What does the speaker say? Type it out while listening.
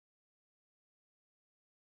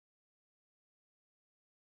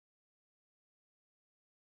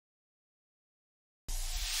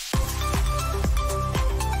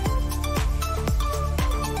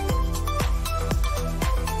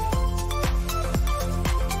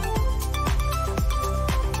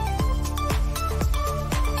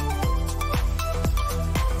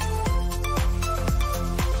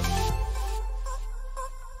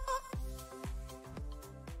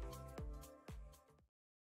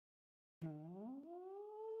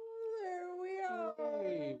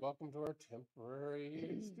welcome to our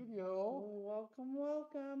temporary studio. Welcome,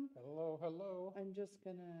 welcome. Hello, hello. I'm just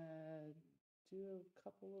gonna do a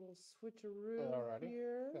couple little switcheroos Alrighty.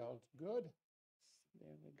 here. Sounds good.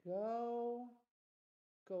 There we go.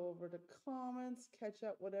 Go over to comments, catch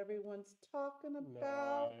up what everyone's talking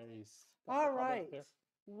about. Nice. All right.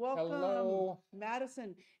 Welcome, Hello.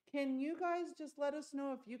 Madison. Can you guys just let us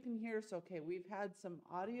know if you can hear us okay? We've had some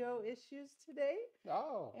audio issues today.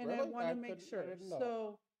 Oh, and really? I want to make sure. I didn't know.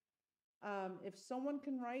 So if someone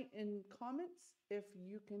can write in comments if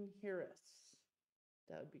you can hear us,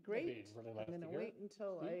 that would be great. That'd be really nice I'm to going to hear. wait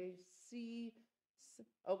until I see.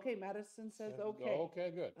 Okay, Madison says okay.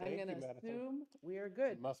 Okay, good. I'm going to assume we are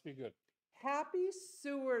good. It must be good. Happy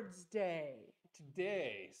Seward's Day.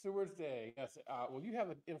 Today, Seward's Day. Yes. Well, you have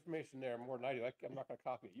the information there more than I do. I'm not going to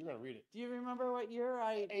copy it. You're going to read it. Do you remember what year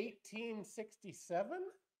 1867?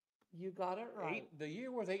 You got it right. The year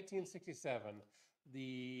was 1867.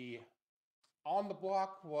 On the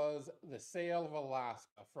block was the sale of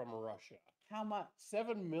Alaska from Russia. How much?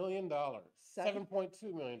 $7 million.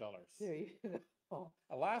 $7.2 million. There you go.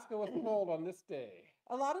 Alaska was sold on this day.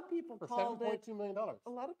 A lot of people for called it $7.2 million. A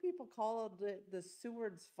lot of people called it the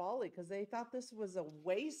Seward's Folly because they thought this was a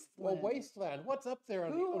wasteland. Well, wasteland. What's up there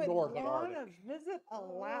in Who the would north of want Arctic? to visit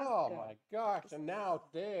Alaska? Oh my gosh! And now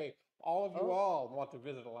today, all of you all want to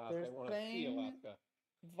visit Alaska. They want to see Alaska.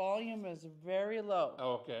 Volume is very low.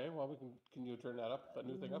 Okay. Well, we can. Can you turn that up? That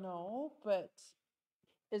new thing up? No, but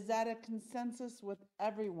is that a consensus with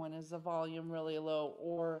everyone? Is the volume really low,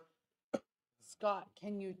 or Scott?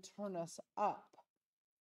 Can you turn us up?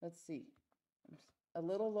 Let's see. A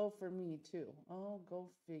little low for me too. Oh, go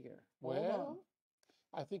figure. Well,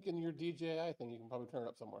 I think in your DJI thing, you can probably turn it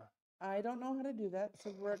up somewhere. I don't know how to do that,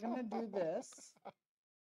 so we're gonna do this.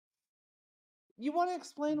 You want to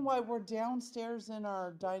explain why we're downstairs in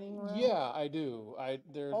our dining room? Yeah, I do.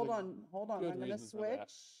 Hold on. I'm gonna reason for switch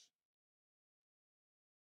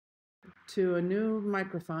that. to a new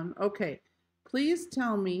microphone. Okay, please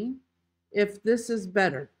tell me if this is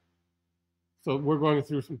better. So we're going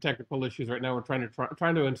through some technical issues right now. We're trying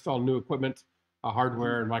to install new equipment,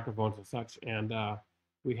 hardware and microphones and such, and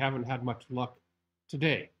we haven't had much luck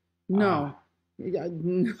today. No.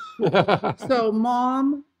 So,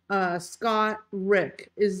 Mom, Scott,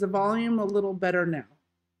 Rick, is the volume a little better now?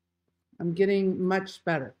 I'm getting much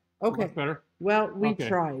better. Okay. Much better? Well, we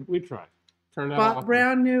tried. We tried. Turn that Bought off.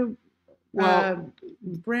 brand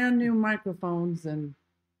new microphones, and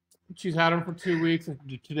she's had them for 2 weeks, and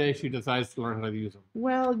today she decides to learn how to use them.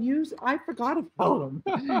 Well, I forgot about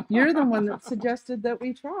them. You're the one that suggested that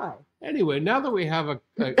we try. Anyway, now that we have a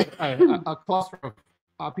cluster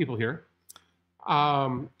of people here,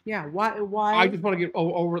 yeah. Why? I just want to get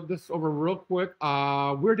over real quick.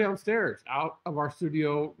 We're downstairs out of our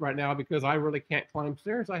studio right now because I really can't climb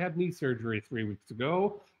stairs. I had knee surgery 3 weeks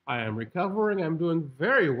ago. I am recovering. I'm doing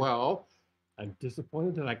very well. I'm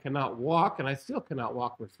disappointed that I cannot walk, and I still cannot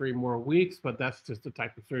walk for 3 more weeks, but that's just the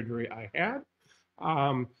type of surgery I had.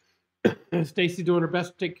 Stacy doing her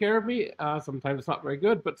best to take care of me. Sometimes it's not very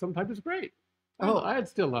good, but sometimes it's great. I'd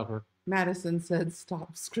still love her. Madison said,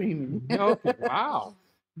 "Stop screaming." Okay, wow.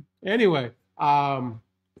 Anyway, I'm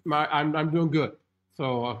doing good.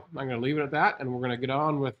 So I'm going to leave it at that, and we're going to get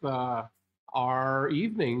on with our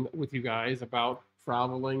evening with you guys about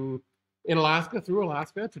traveling in Alaska, through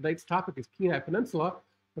Alaska. Tonight's topic is Kenai Peninsula,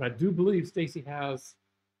 but I do believe Stacy has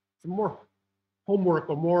some more homework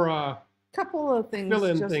or more couple of things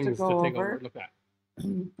fill-in just things to go take over. over and look at.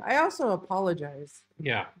 I also apologize.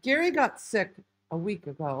 Yeah. Gary got sick a week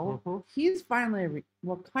ago. Mm-hmm. He's finally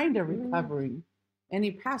kind of recovering, and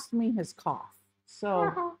he passed me his cough.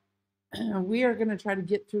 So we are going to try to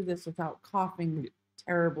get through this without coughing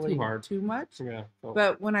terribly too much. Yeah.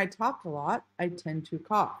 But when I talk a lot, I tend to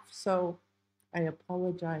cough. So I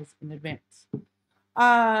apologize in advance.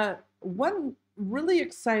 One really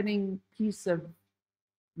exciting piece of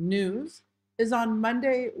news is on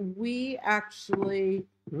Monday, we actually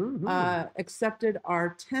accepted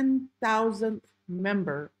our 10,000th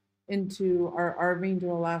member into our RVing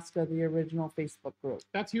to Alaska, the original Facebook group.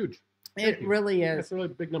 That's huge. It really is. That's a really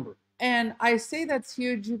big number. And I say that's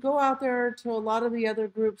huge. You go out there to a lot of the other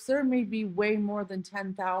groups, there may be way more than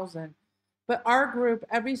 10,000. But our group,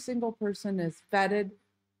 every single person is vetted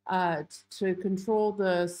to control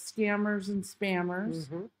the scammers and spammers.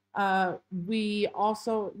 We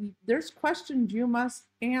also, there's questions you must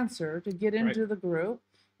answer to get into the group.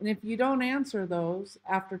 And if you don't answer those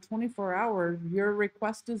after 24 hours, your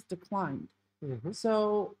request is declined.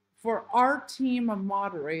 So for our team of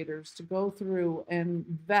moderators to go through and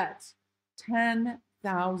vet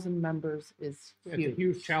 20,000 members is It's huge. a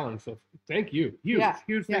huge challenge. So thank you. Yeah,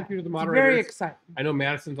 Huge thank you to the It's moderators. very exciting. I know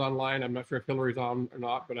Madison's online. I'm not sure if Hillary's on or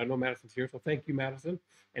not, but I know Madison's here. So thank you, Madison,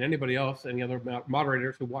 and anybody else, any other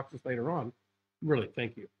moderators who watch this later on. Really,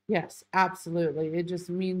 thank you. Yes, absolutely. It just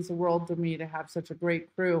means the world to me to have such a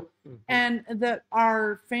great crew, and that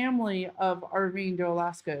our family of RVing to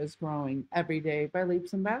Alaska is growing every day by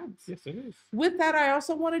leaps and bounds. Yes, it is. With that, I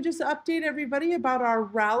also want to just update everybody about our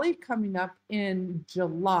rally coming up in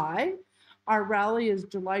July. Our rally is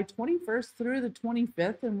July 21st through the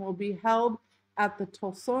 25th and will be held at the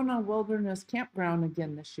Tulsona Wilderness Campground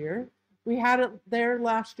again this year. We had it there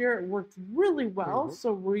last year. It worked really well.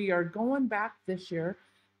 So we are going back this year.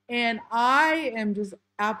 And I am just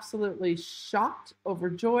absolutely shocked,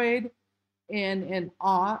 overjoyed, and in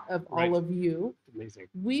awe of all of you. Amazing.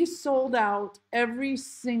 We sold out every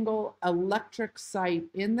single electric site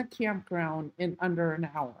in the campground in under an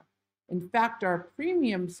hour. In fact, our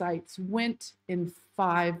premium sites went in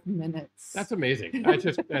 5 minutes. That's amazing. That's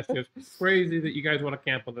just crazy that you guys want to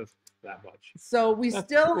camp with us that much. So we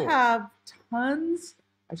still have tons,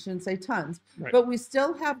 I shouldn't say tons, but we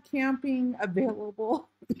still have camping available.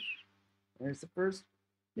 There's the first.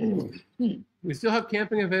 We still have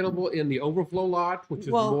camping available in the overflow lot, which is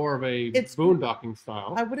more of a boondocking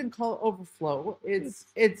style. I wouldn't call it overflow. It's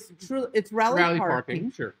rally parking.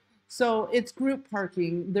 Sure. So it's group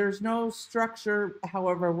parking. There's no structure.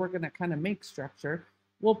 However, we're going to kind of make structure.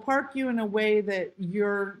 We'll park you in a way that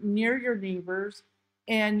you're near your neighbors,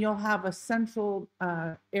 and you'll have a central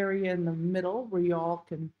area in the middle where you all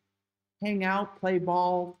can hang out, play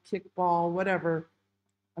ball, kick ball, whatever.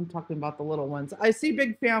 I'm talking about the little ones. I see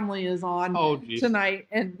Big Family is on tonight,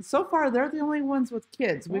 and so far they're the only ones with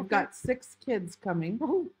kids. We've got 6 kids coming.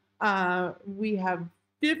 We have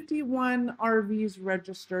 51 RVs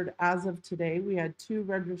registered as of today. We had 2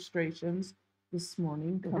 registrations this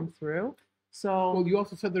morning come through. So, well, you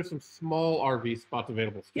also said there's some small RV spots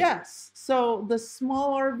available still. Yes. So the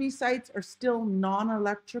small RV sites are still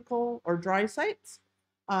non-electrical or dry sites,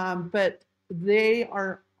 but they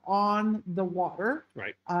are on the water,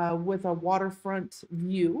 with a waterfront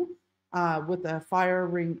view, with a fire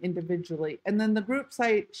ring individually, and then the group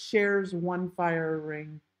site shares one fire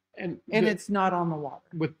ring, and it's not on the water.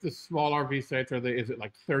 With the small RV sites, is it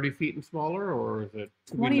like 30 feet and smaller, or is it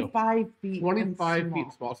 25 feet? 25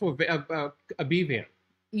 feet small. So a B van,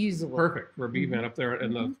 easily perfect for a B van up there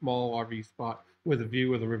in the small RV spot with a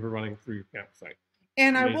view of the river running through your campsite.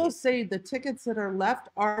 And I will say the tickets that are left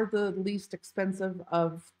are the least expensive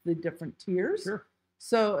of the different tiers. Sure.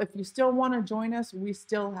 So if you still want to join us, we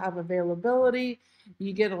still have availability.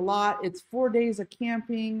 You get a lot. It's 4 days of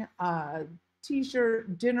camping,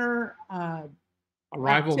 t-shirt, dinner,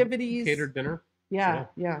 arrival activities, catered dinner. Yeah.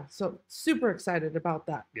 So super excited about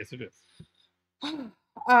that. Yes, it is.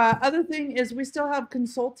 Other thing is we still have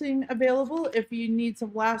consulting available if you need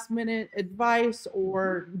some last minute advice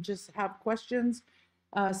or just have questions.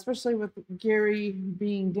 Especially with Gary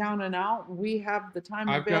being down and out, we have the time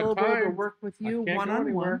available to work with you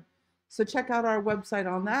one-on-one. So check out our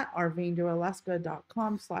website on that,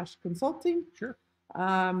 rvingtoalaska.com/consulting. Sure.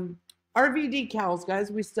 RV decals,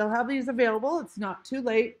 guys, we still have these available. It's not too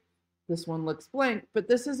late. This one looks blank, but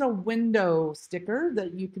this is a window sticker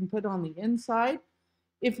that you can put on the inside.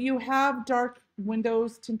 If you have dark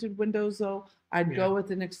windows, tinted windows, though, I'd go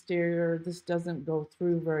with an exterior. This doesn't go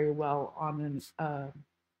through very well on an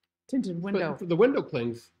tinted window. But the window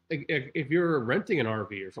clings, if you're renting an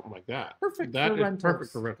RV or something like that, perfect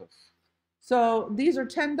for rentals. So these are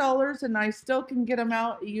 $10, and I still can get them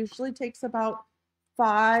out. It usually takes about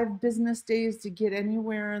 5 business days to get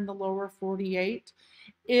anywhere in the lower 48.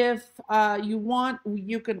 If you want,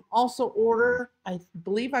 you can also order. I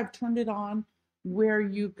believe I've turned it on where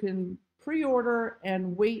you can pre-order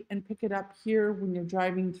and wait and pick it up here when you're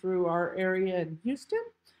driving through our area in Houston.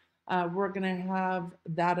 We're going to have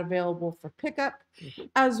that available for pickup,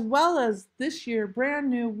 as well as this year, brand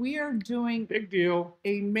new, we are doing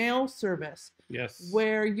a mail service. Yes.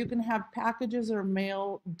 Where you can have packages or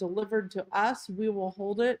mail delivered to us. We will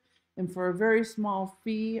hold it, and for a very small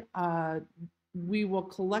fee, we will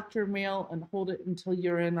collect your mail and hold it until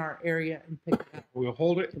you're in our area and pick it up. We'll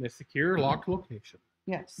hold it in a secure locked location.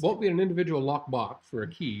 Yes. Won't be an individual lock box for a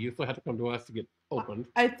key. You still have to come to us to get opened.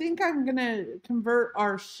 I think I'm going to convert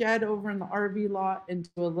our shed over in the RV lot into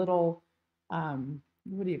a little,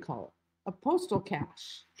 what do you call it? A postal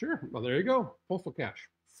cache. Sure. Well, there you go. Postal cache.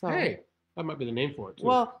 So, hey, that might be the name for it, too.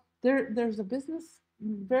 Well, there's a business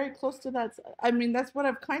very close to that. I mean, that's what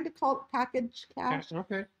I've kind of called package cash.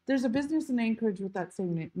 Okay. There's a business in Anchorage with that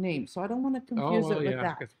same name, so I don't want to Oh, confuse well, it with yeah, I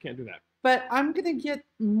that. guess we can't do that. But I'm going to get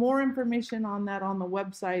more information on that on the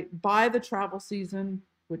website by the travel season,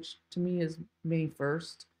 which to me is May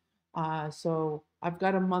 1st. So I've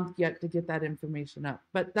got a month yet to get that information up,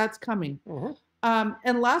 but that's coming.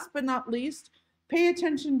 And last but not least, pay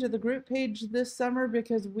attention to the group page this summer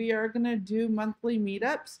because we are going to do monthly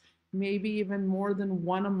meetups, maybe even more than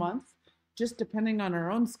one a month, just depending on our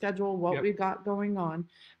own schedule, what we got going on.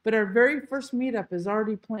 But our very first meetup is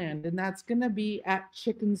already planned, and that's going to be at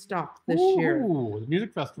Chicken Stock this year. Ooh, the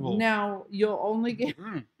music festival. Now, you'll only get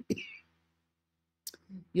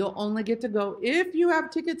you'll only get to go if you have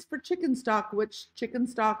tickets for Chicken Stock, which Chicken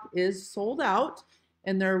Stock is sold out,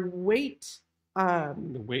 and their the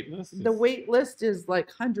wait list is like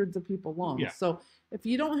hundreds of people long. Yeah. So if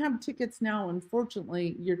you don't have tickets now,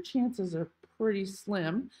 unfortunately, your chances are pretty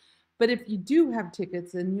slim. But if you do have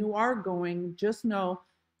tickets and you are going, just know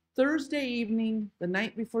Thursday evening, the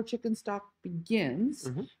night before Chicken Stock begins,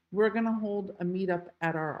 we're going to hold a meetup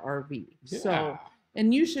at our RV. Yeah. So,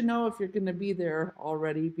 and you should know if you're going to be there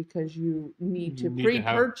already because you need to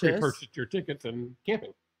pre-purchase your tickets and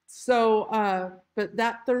camping. So, but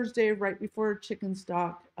that Thursday, right before Chicken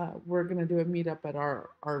Stock, we're going to do a meetup at our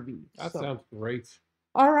RV. That sounds great.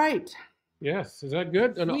 All right. Yes. Is that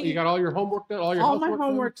good? And you got all your homework done? All my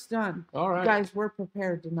homework's done. All right. Guys, we're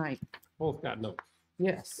prepared tonight. Both got notes.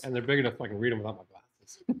 Yes. And they're big enough so I can read them without my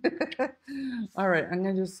glasses. All right. I'm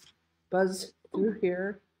going to just buzz through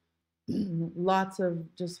here. Lots of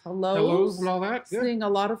just hellos and all that. Good. Seeing a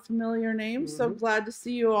lot of familiar names. So glad to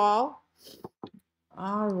see you all.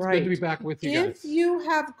 All right. It's good to be back with you guys. If you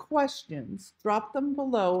have questions, drop them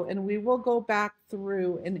below and we will go back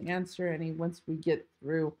through and answer any once we get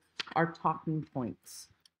through our talking points.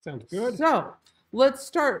 Sounds good. So let's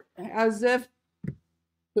start as if,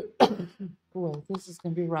 boy, this is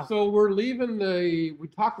going to be rough. So we're leaving we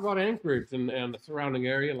talked about Anchorage and the surrounding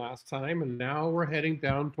area last time, and now we're heading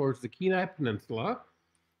down towards the Kenai Peninsula,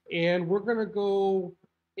 and we're going to go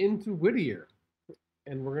into Whittier.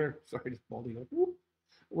 And we're going to, sorry, just balding up.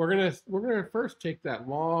 We're gonna first take that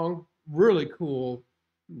long, really cool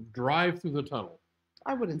drive through the tunnel.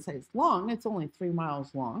 I wouldn't say it's long. It's only 3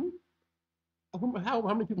 miles long. How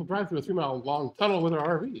many people drive through a 3 mile long tunnel with an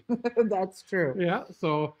RV? That's true. Yeah.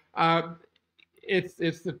 So it's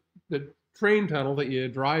the train tunnel that you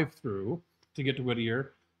drive through to get to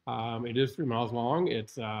Whittier. It is 3 miles long.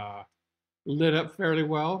 It's lit up fairly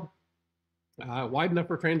well. Wide enough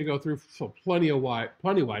for a train to go through, so plenty wide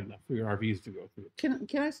enough for your RVs to go through.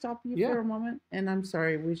 Can I stop you for a moment? And I'm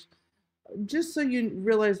sorry, just so you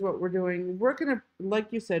realize what we're doing, we're gonna,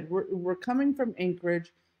 like you said, we're coming from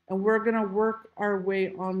Anchorage, and we're gonna work our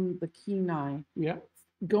way on the Kenai. Yeah.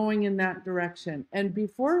 Going in that direction. And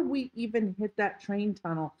before we even hit that train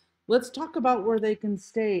tunnel, let's talk about where they can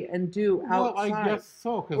stay and do outside. Well, I guess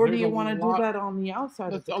so. Or do you want to do that on the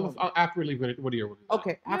outside? After we leave Whittier.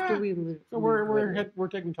 Okay, after we leave. So we're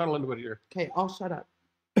taking tunnel into Whittier. Okay, I'll shut up.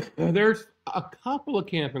 There's a couple of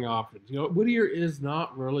camping options. You know, Whittier is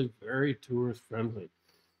not really very tourist friendly.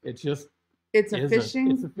 It's just it's a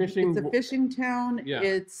fishing town. Yeah.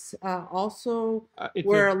 It's also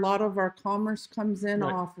where a lot of our commerce comes in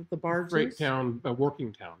off of the barges. Freight town, a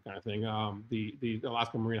working town kind of thing. The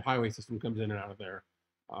Alaska Marine Highway system comes in and out of there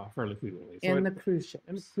fairly frequently. So the cruise ships.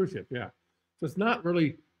 And the cruise ship, yeah. So it's not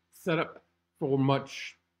really set up for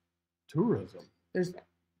much tourism. There's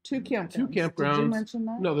two campgrounds. Did you mention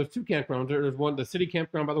that? No, there's 2 campgrounds. There's one, the city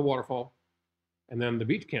campground by the waterfall, and then the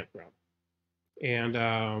beach campground.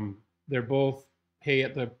 And they're both pay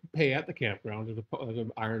at the campground. There's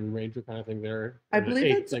an Iron Ranger kind of thing there. I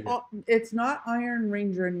believe it's not Iron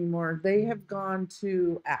Ranger anymore. They have gone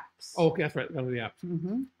to apps. Oh, okay, that's right. One of the apps.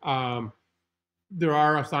 Mm-hmm. There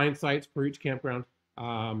are assigned sites for each campground.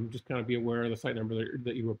 Just kind of be aware of the site number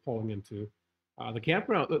that you were pulling into. The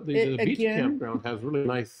campground, the beach campground has really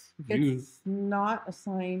nice views. It's not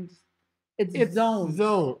assigned. It's zoned.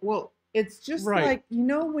 Well, it's just like, you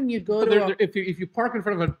know, when you go to if you park in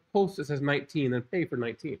front of a post that says 19, then pay for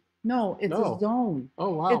 19. No, it's a zone.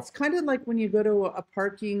 Oh, wow. It's kind of like when you go to a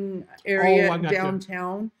parking area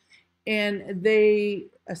downtown, and they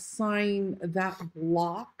assign that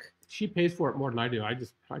block. She pays for it more than I do. I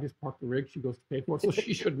just park the rig. She goes to pay for it, so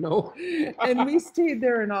she should know. And we stayed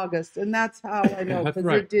there in August, and that's how I know, because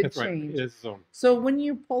it did change. It is zoned. So when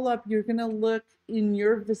you pull up, you're gonna look in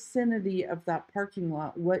your vicinity of that parking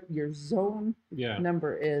lot what your zone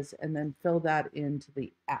number is, and then fill that into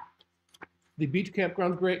the app. The beach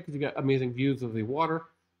campground's great because you got amazing views of the water,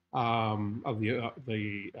 of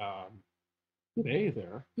the bay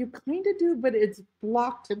there. You kind of do, but it's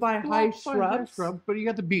blocked by high Blocked by high shrubs. but you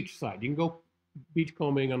got the beach side. You can go beach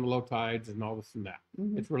combing on the low tides and all this and that.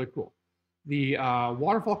 Mhm. It's really cool. The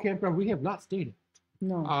waterfall campground, we have not stayed in.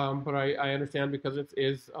 No. But I understand because it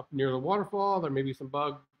is up near the waterfall. There may be some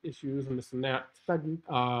bug issues and this and that. It's buggy.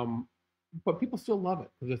 But people still love it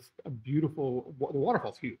because it's a beautiful. The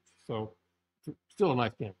waterfall's huge, so it's still a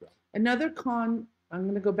nice campground. Another con, I'm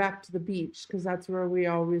going to go back to the beach because that's where we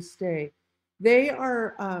always stay. They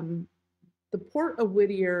are, the port of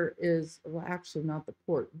Whittier is, well, actually not the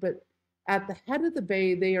port, but at the head of the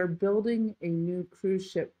bay, they are building a new cruise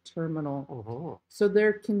ship terminal. Uh-huh. So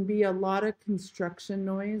there can be a lot of construction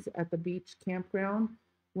noise at the beach campground.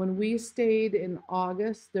 When we stayed in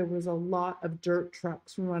August, there was a lot of dirt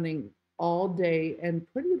trucks running all day and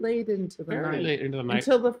pretty late into the Very night. late into the night.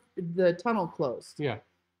 Until the tunnel closed. Yeah.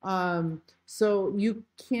 So you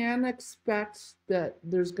can expect that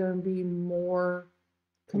there's going to be more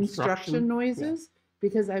construction noises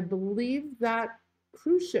because I believe that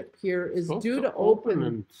cruise ship here is due to open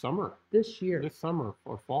in summer this year. This summer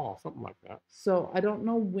or fall, something like that. So I don't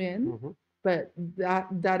know when, but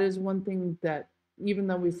that is one thing that even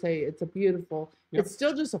though we say it's a beautiful, it's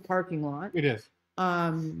still just a parking lot. It is.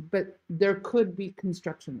 But there could be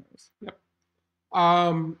construction noise. Yep.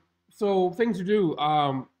 So things to do.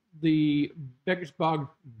 The Begich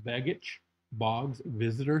Boggs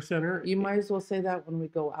Visitor Center. You might as well say that when we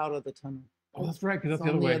go out of the tunnel. Oh, that's right, because that's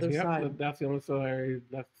It's the other on the way. other side. Yep, that's the other side.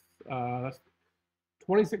 That's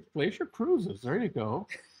 26 Glacier Cruises. There you go.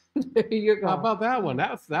 There you go. How about that one?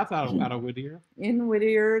 That's out of Whittier. In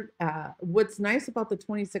Whittier, what's nice about the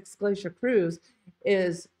 26 Glacier Cruise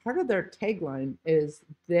is part of their tagline is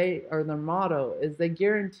their motto is they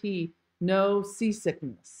guarantee no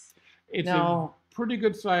seasickness. It's a pretty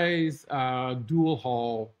good size dual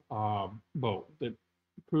hull boat that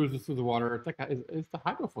cruises through the water. It's like it's the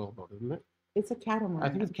hydrofoil boat, isn't it? It's a catamaran. I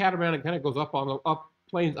think it's a catamaran. It kind of goes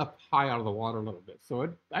planes up high out of the water a little bit. So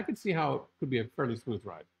I could see how it could be a fairly smooth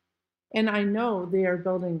ride. And I know they are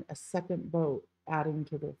building a second boat adding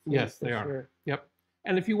to the fleet. Yes, they are. Yep.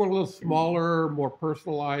 And if you want a little smaller, more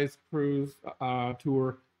personalized cruise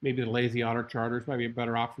tour, maybe the Lazy Otter charters might be a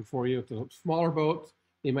better option for you. If they're smaller boats,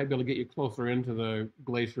 they might be able to get you closer into the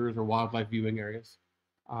glaciers or wildlife viewing areas.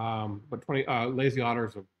 But Lazy Otter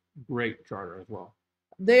is a great charter as well.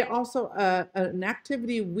 They also, an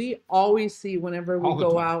activity we always see whenever we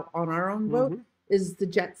go out on our own boat is the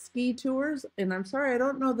jet ski tours. And I'm sorry, I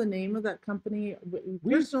don't know the name of that company.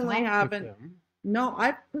 We personally haven't. No,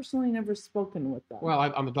 I've personally never spoken with them. Well,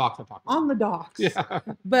 on the docks I'm talking about. On the docks. Yeah.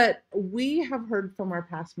 But we have heard from our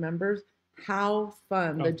past members how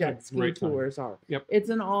fun the jet ski tours are. Yep. It's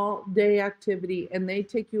an all-day activity, and they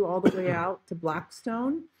take you all the way out to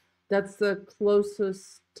Blackstone. That's the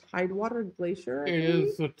closest tidewater glacier. It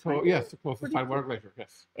is the closest tidewater glacier.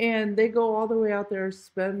 Yes. And they go all the way out there,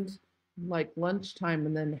 spend like lunchtime,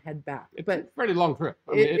 and then head back. It's a fairly long trip.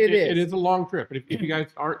 I mean, it is a long trip. But if you guys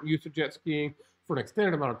aren't used to jet skiing for an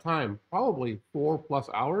extended amount of time, probably 4+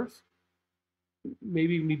 hours,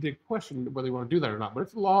 maybe you need to question whether you want to do that or not. But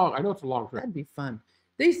it's long. I know it's a long trip. That'd be fun.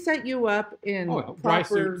 They set you up in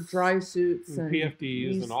proper dry suits and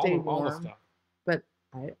PFDs and all the stuff. But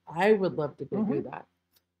I would love to go do that.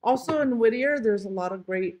 Also in Whittier, there's a lot of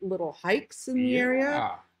great little hikes in the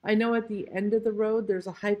area. I know at the end of the road, there's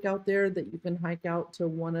a hike out there that you can hike out to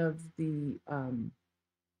one of the,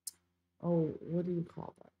 what do you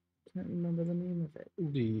call that? I can't remember the name of it.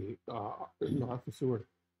 Not the Seward.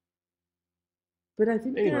 But I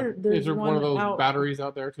think there's one of those batteries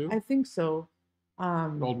out there too? I think so.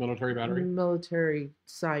 Old military battery? Military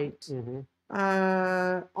site.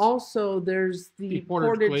 Also, there's the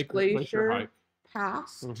Portage Glacier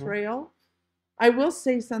Pass Trail. I will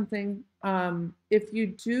say something. If you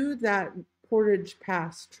do that Portage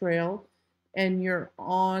Pass Trail and you're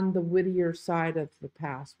on the Whittier side of the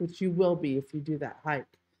pass, which you will be if you do that hike,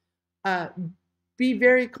 be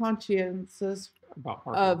very conscientious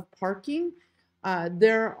of parking.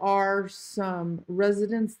 There are some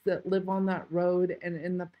residents that live on that road, and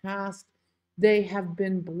in the past, they have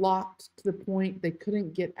been blocked to the point they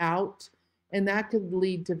couldn't get out. And that could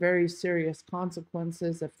lead to very serious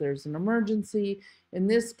consequences if there's an emergency. In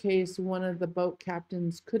this case, one of the boat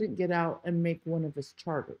captains couldn't get out and make one of his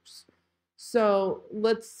charters. So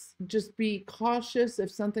let's just be cautious.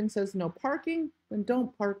 If something says no parking, then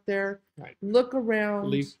don't park there. Right. Look around.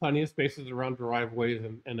 Leave plenty of spaces around driveways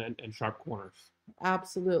and sharp corners.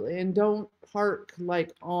 Absolutely. And don't park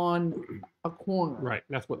like on a corner. Right.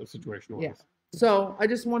 That's what the situation was. Yeah. So I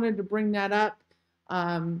just wanted to bring that up.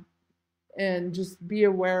 And just be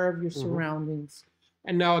aware of your surroundings.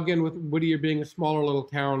 And now again, with Whittier being a smaller little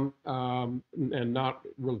town and not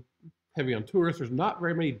real heavy on tourists, there's not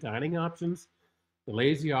very many dining options. The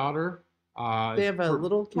Lazy Otter. They have a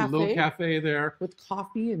little cafe there with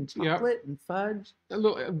coffee and chocolate and fudge. A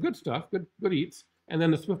little good stuff, good eats. And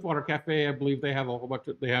then the Swiftwater Cafe, I believe they have a whole bunch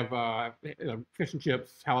of, they have fish and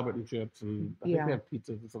chips, halibut and chips, and I think they have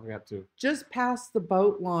pizzas and stuff like that too. Just past the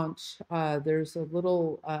boat launch, there's a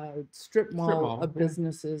little strip mall of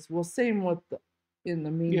businesses. Well, same with in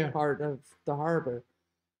the main part of the harbor.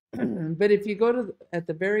 But if you go to at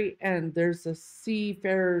the very end, there's a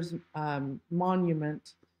seafarers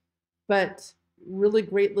monument, but really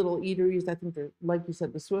great little eateries. I think they're, like you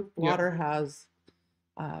said, the Swiftwater has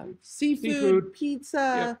seafood,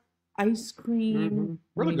 pizza, ice cream.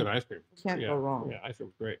 Really good ice cream. Can't go wrong. Yeah, ice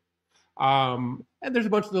cream's great. And there's a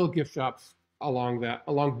bunch of little gift shops along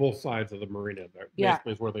both sides of the marina. There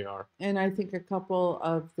basically is where they are. And I think a couple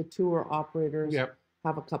of the tour operators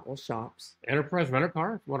have a couple shops. Enterprise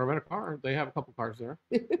Rent-A-Car. If you want to rent a car, they have a couple cars there.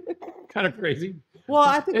 Kind of crazy. Well,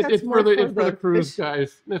 I think that's more for the cruise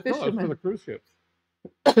guys. It's for the cruise ships.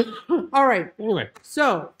 All right. Anyway,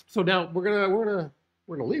 so now we're gonna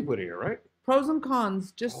leave Whittier, right? Pros and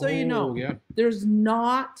cons, just so you know. There's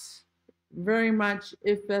not very much,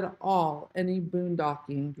 if at all, any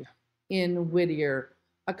boondocking in Whittier.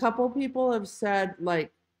 A couple people have said,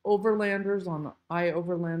 like overlanders on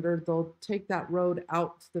Overlander, they'll take that road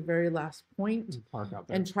out to the very last point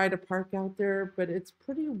and try to park out there, but it's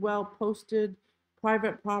pretty well posted.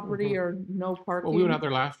 Private property or no parking. Well, we went out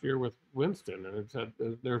there last year with Winston, and it said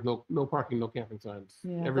there's no parking, no camping signs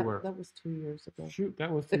everywhere. That was 2 years ago. Shoot,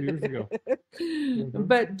 that was 2 years ago.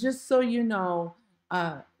 But just so you know,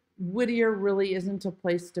 Whittier really isn't a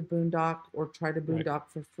place to boondock or try to boondock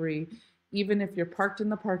for free. Even if you're parked in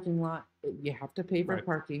the parking lot, you have to pay for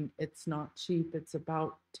parking. It's not cheap. It's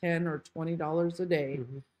about $10 or $20 a day,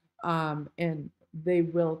 and they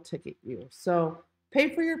will ticket you. So pay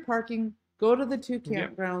for your parking. Go to the two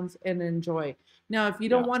campgrounds and enjoy. Now, if you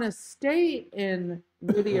don't want to stay in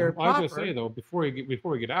Whittier proper, I was going to say though, before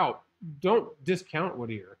we get out, don't discount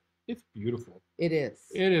Whittier. It's beautiful. It is.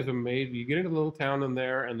 It is amazing. You get into the little town in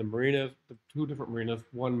there, and the marinas, the two different marinas,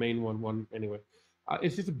 one main one anyway.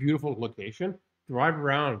 It's just a beautiful location. Drive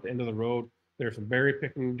around at the end of the road. There's some berry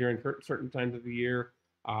picking during certain times of the year.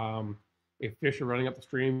 If fish are running up the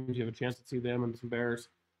streams, you have a chance to see them and some bears.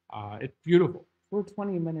 It's beautiful. We're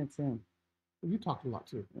 20 minutes in. You talked a lot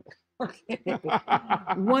too. Okay.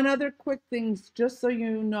 One other quick thing, just so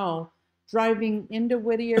you know, driving into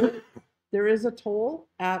Whittier, there is a toll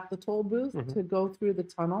at the toll booth to go through the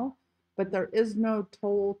tunnel, but there is no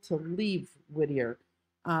toll to leave Whittier.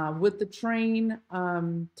 With the train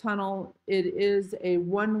tunnel, it is a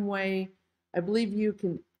one-way. I believe you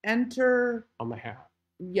can enter on the half.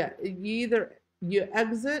 Yeah, you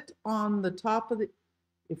exit on the top of the.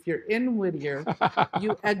 If you're in Whittier,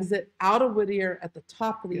 you exit out of Whittier at the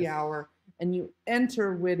top of the hour, and you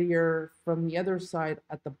enter Whittier from the other side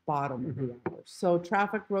at the bottom of the hour. So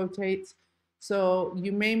traffic rotates. So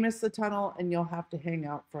you may miss the tunnel, and you'll have to hang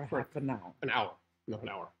out for half an hour. An hour. No, an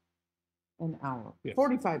hour. An hour. Yes.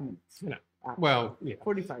 45 minutes. Well,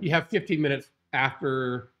 45 You have 15 minutes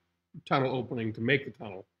after tunnel opening to make the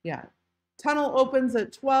tunnel. Yeah. Tunnel opens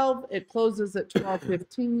at 12. It closes at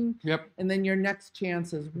 12:15. Yep. And then your next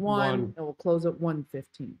chance is 1. It will close at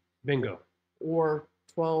 1:15. Bingo. Or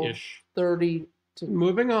 12:30.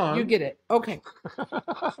 Moving on. You get it. Okay.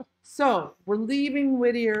 So we're leaving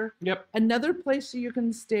Whittier. Yep. Another place you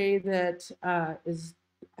can stay that is,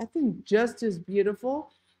 I think, just as beautiful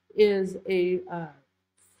is a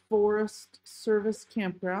Forest Service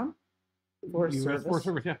campground. Forest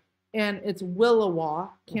Service, yeah. And it's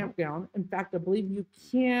Willowa Campground. In fact, I believe you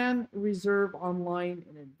can reserve online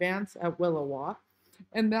in advance at Willowa.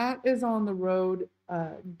 And that is on the road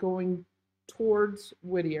going towards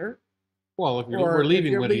Whittier. Well, we're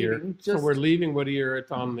leaving Whittier. So we're leaving Whittier.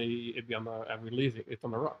 It's on the, it's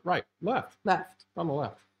on the left. Left. On the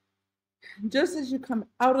left. Just as you come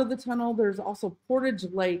out of the tunnel, there's also Portage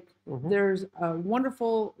Lake. There's a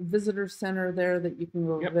wonderful visitor center there that you can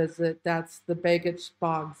go visit. That's the Baggage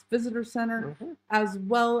Boggs Visitor Center, as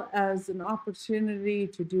well as an opportunity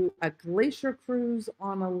to do a glacier cruise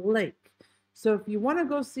on a lake. So if you want to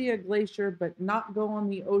go see a glacier but not go on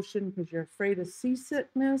the ocean because you're afraid of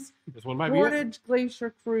seasickness, Portage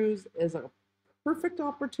Glacier Cruise is a perfect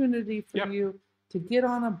opportunity for you to get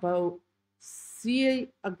on a boat, see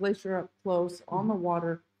a glacier up close on the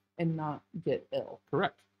water, and not get ill.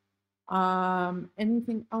 Correct.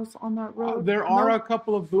 Anything else on that road? There are a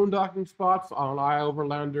couple of boondocking spots on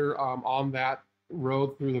Overlander on that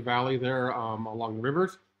road through the valley there along the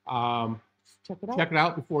rivers. check it out. Check it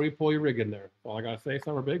out before you pull your rig in there. That's all I gotta say.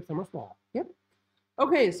 Some are big, some are small. Yep.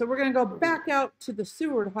 Okay, so we're gonna go back out to the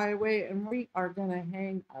Seward Highway, and we are gonna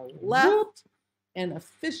hang a left and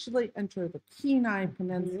officially enter the Kenai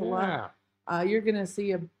Peninsula. Yeah. You're gonna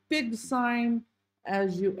see a big sign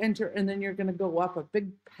as you enter, and then you're gonna go up a big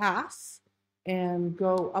pass and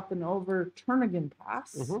go up and over Turnagain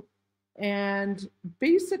Pass. Mm-hmm. And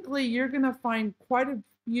basically, you're gonna find quite a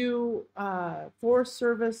few Forest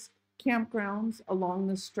Service campgrounds along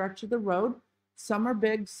this stretch of the road. Some are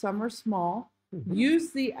big, some are small. Mm-hmm.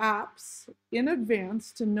 Use the apps in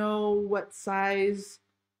advance to know what size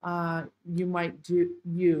you might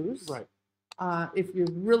use. Right. If you're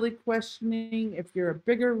really questioning, if you're a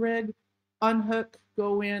bigger rig, unhook,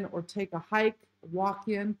 go in, or take a hike, walk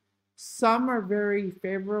in. Some are very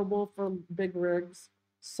favorable for big rigs,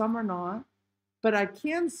 some are not. But I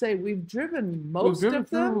can say we've driven most of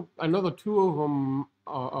them. I know the two of them,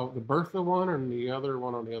 the Bertha one and the other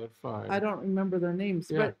one on the other side. I don't remember their names,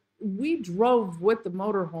 Yeah. but we drove with the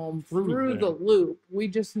motorhome through the loop. We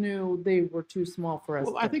just knew they were too small for us.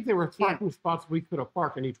 Well, I think there were parking spots we could have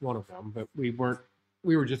parked in each one of them, but we weren't.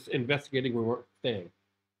 We were just investigating. We weren't staying.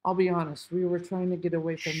 I'll be honest, we were trying to get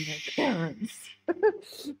away from their parents.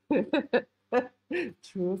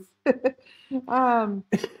 Truth.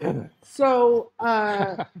 So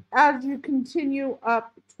as you continue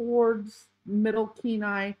up towards Middle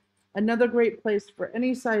Kenai, another great place for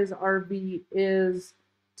any size RV is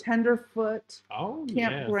Tenderfoot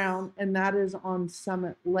Campground, and that is on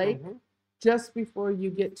Summit Lake, just before you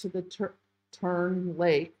get to the Turn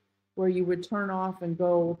Lake, where you would turn off and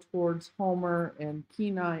go towards Homer and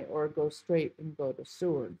Kenai, or go straight and go to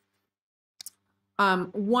Seward.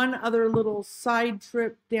 One other little side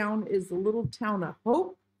trip down is the little town of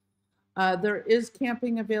Hope. There is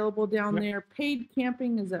camping available down there. Paid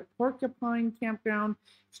camping is at Porcupine Campground.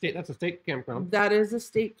 That's a state campground. That is a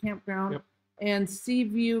state campground. Yep. And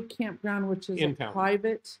Seaview Campground, which is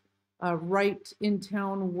private, right in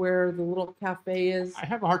town where the little cafe is. I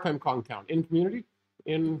have a hard time calling town. In community?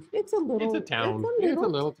 It's a town. It's a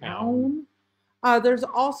little town. There's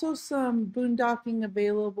also some boondocking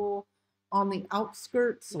available on the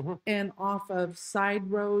outskirts and off of side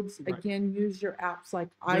roads. Right. Again, use your apps like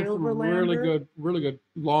There's iOverlander. really good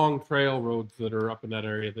long trail roads that are up in that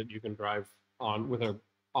area that you can drive on with a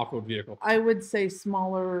off-road vehicle. I would say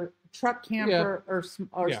smaller truck camper or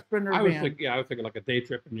sprinter van. I was thinking like a day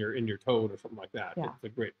trip in your Toad or something like that. Yeah. It's a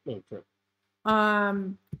great little trip.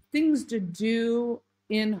 Things to do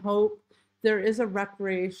in Hope. There is a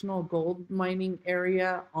recreational gold mining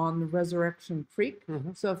area on the Resurrection Creek.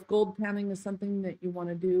 So if gold panning is something that you want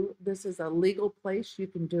to do, this is a legal place. You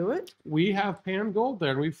can do it. We have panned gold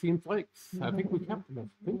there. We've seen flakes. I think we kept them.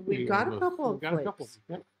 We've got a couple of flakes.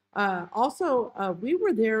 Yep. Also, we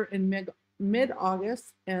were there in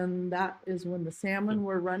mid-August, and that is when the salmon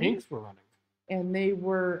were running. Pinks were running. And they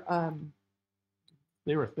were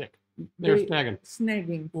thick. They were snagging.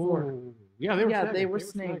 They were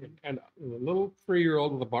snagging. And a little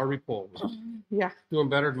 3-year-old with a Barbie pole. Doing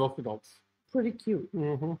better than most adults. Pretty cute.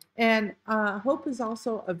 And Hope is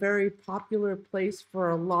also a very popular place for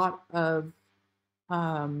a lot of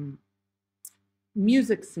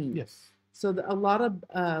music scene. Yes. So a lot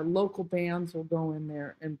of local bands will go in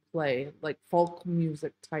there and play like folk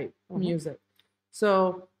music type music.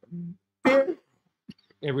 So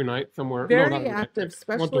every night somewhere. Very active,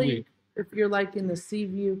 especially if you're like in the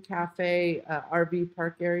Seaview Cafe RV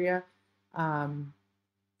park area.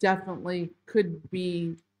 Definitely could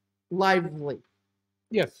be lively.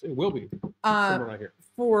 Yes, it will be. Somewhere right here.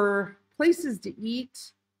 For places to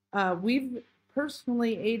eat, we've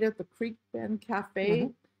personally ate at the Creek Bend Cafe,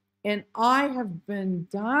 and I have been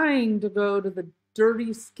dying to go to the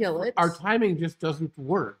Dirty Skillet. Our timing just doesn't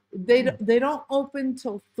work. They don't open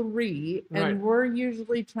till 3, and we're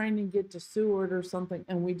usually trying to get to Seward or something,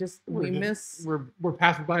 and we miss. We're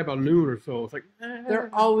passing by about noon or so. It's like they're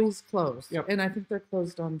always closed, and I think they're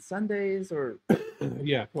closed on Sundays or.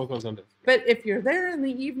 Closed on Sundays. But if you're there in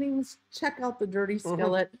the evenings, check out the Dirty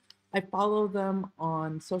Skillet. I follow them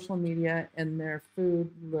on social media, and their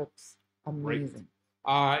food looks amazing.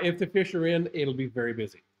 If the fish are in, it'll be very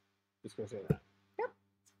busy. Just gonna say that.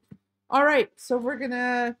 All right, so we're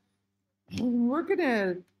gonna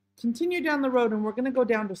continue down the road, and we're gonna go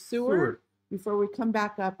down to Seward before we come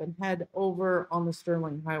back up and head over on the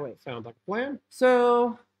Sterling Highway. Sounds like a plan.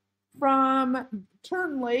 So from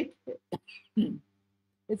Turn Lake,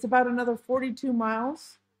 it's about another 42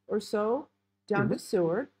 miles or so down to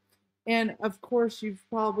Seward, and of course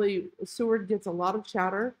Seward gets a lot of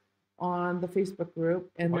chatter on the Facebook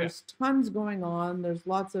group, and there's tons going on. There's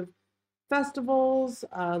lots of festivals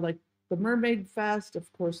like the Mermaid Fest.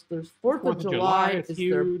 Of course, there's Fourth of July is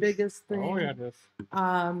their huge. biggest thing. Oh yeah, it is.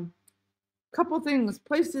 Couple things,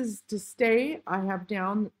 places to stay. I have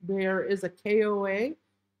down there is a KOA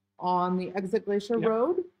on the Exit Glacier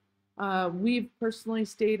Road. We've personally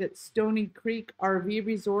stayed at Stony Creek RV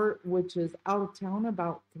Resort, which is out of town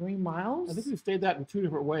about 3 miles. I think we stayed that in 2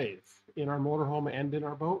 different ways, in our motorhome and in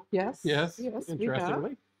our boat. Yes.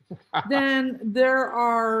 Interestingly. Then there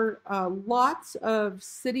are lots of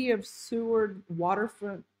City of Seward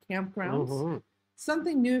waterfront campgrounds. Mm-hmm.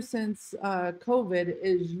 Something new since COVID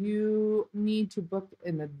is you need to book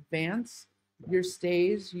in advance your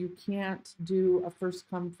stays. You can't do a first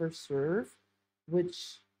come, first serve,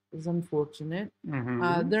 which is unfortunate.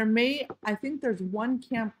 Mm-hmm. I think there's one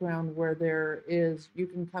campground where you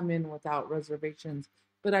can come in without reservations,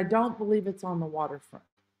 but I don't believe it's on the waterfront.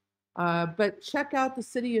 But check out the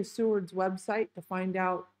City of Seward's website to find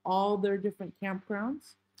out all their different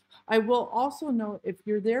campgrounds. I will also note, if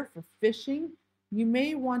you're there for fishing, you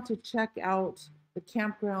may want to check out the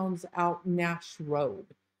campgrounds out Nash Road.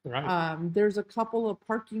 Right. There's a couple of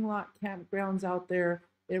parking lot campgrounds out there.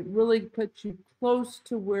 It really puts you close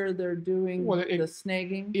to where they're doing the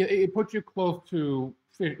snagging. It puts you close to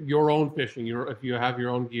your own fishing. If you have your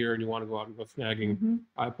own gear and you want to go out and go snagging,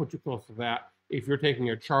 it puts you close to that. If you're taking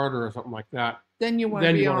a charter or something like that, then you want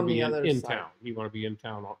to be on the other in side. town. You want to be in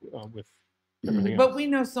town with everything But else. we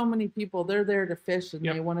know so many people, they're there to fish and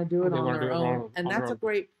they want to do it on their own. And that's a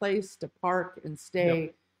great place to park and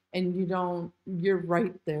stay. And you're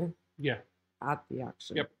right there at the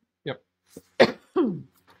action. Yep.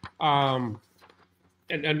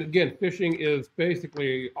 And again, fishing is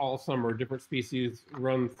basically all summer. Different species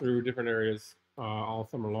run through different areas all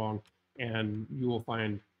summer long. And you will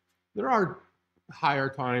find there are higher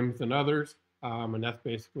times than others. And that's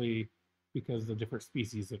basically because the different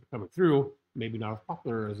species that are coming through, maybe not as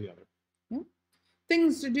popular as the other. Yeah.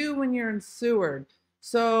 Things to do when you're in Seward.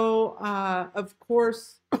 So, of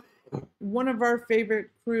course, one of our favorite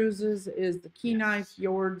cruises is the Kenai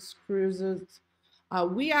Fjords cruises.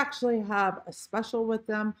 We actually have a special with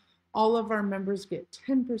them. All of our members get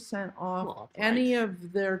 10% off any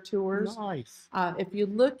of their tours. Nice. If you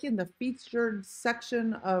look in the featured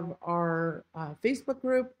section of our Facebook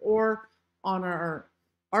group or on our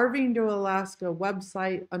RVing to Alaska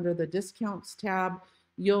website under the discounts tab,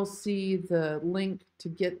 you'll see the link to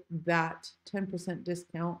get that 10%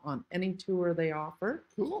 discount on any tour they offer.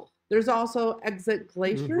 Cool. There's also Exit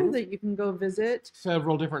Glacier that you can go visit.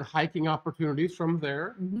 Several different hiking opportunities from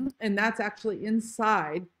there. And that's actually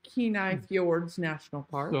inside Kenai Fjords National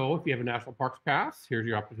Park. So if you have a National Parks Pass, here's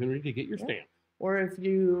your opportunity to get your stamp. Or if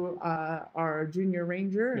you are a junior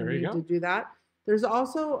ranger and need to do that. There's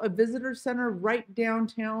also a visitor center right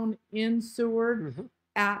downtown in Seward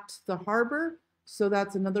at the harbor. So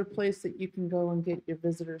that's another place that you can go and get your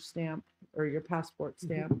visitor stamp or your passport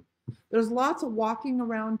stamp. There's lots of walking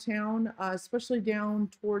around town, especially down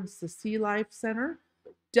towards the Sea Life Center.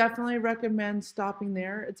 Definitely recommend stopping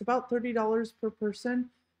there. It's about $30 per person,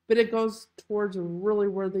 but it goes towards a really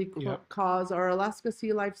worthy cause. Our Alaska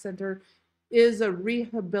Sea Life Center is a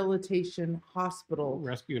rehabilitation hospital.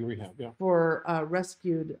 Rescue and rehab, for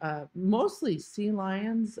rescued, mostly sea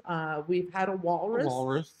lions. We've had a walrus.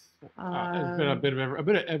 It's been a bit of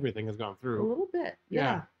everything has gone through. A little bit,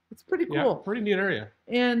 yeah. It's pretty cool. Yeah, pretty neat area.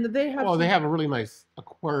 And they have they have a really nice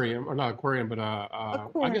aquarium, or not aquarium, but I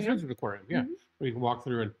guess it's an aquarium, where you can walk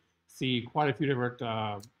through and see quite a few different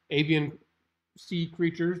avian sea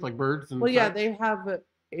creatures like birds and such. They have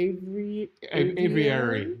aviary.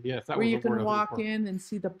 Yes, that where was you can walk in and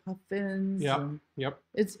see the puffins.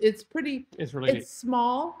 It's pretty. It's really it's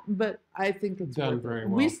small, but I think it's done very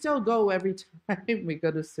well. We still go every time we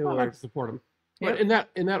go to Seward. I like to support them. But in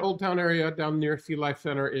that Old Town area down near Sea Life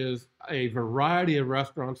Center is a variety of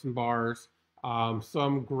restaurants and bars.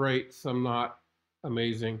 Some great, some not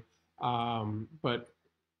amazing. But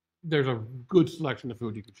there's a good selection of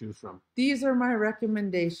food you can choose from. These are my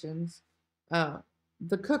recommendations.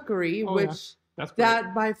 The Cookery, which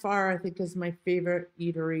that by far I think is my favorite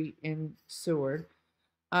eatery in Seward.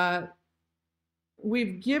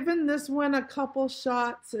 We've given this one a couple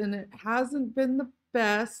shots and it hasn't been the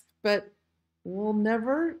best, but we'll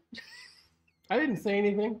never. I didn't say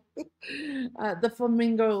anything. The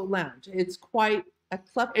Flamingo Lounge. It's quite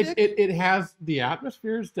eclectic. It has the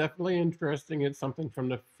atmosphere is definitely interesting. It's something from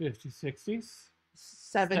the 50s, 60s.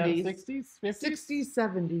 70s, 60s, 50s, 60s,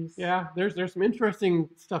 70s. Yeah, there's some interesting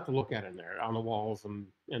stuff to look at in there on the walls and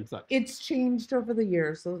such. It's changed over the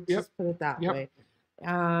years, so let's just put it that way.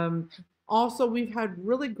 Also, we've had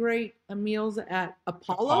really great meals at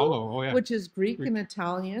Apollo, Oh yeah. which is Greek Greek. and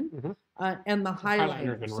Italian, Mhm. and the Highliner's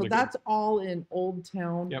Highliner. been So really good. that's all in Old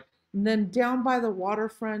Town. Yep. And then down by the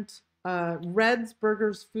waterfront, Red's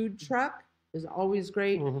Burgers food truck is always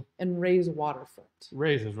great, Mhm. and Ray's Waterfront.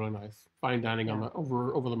 Ray's is really nice. Fine dining on Yeah. the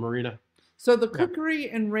over the marina. So the Yeah. cookery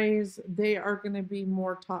and Ray's, they are going to be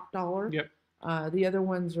more top dollar. Yep. The other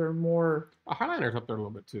ones are more A Highliner's up there a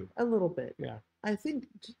little bit too. a little bit. Yeah. I think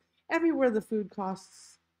everywhere the food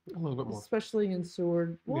costs, A little bit more. especially in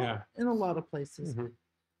Seward. Well, Yeah. in a lot of places. Mhm.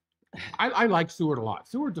 I like Seward a lot.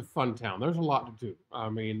 Seward's a fun town. There's a lot to do. I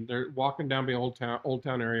mean, they're walking down the old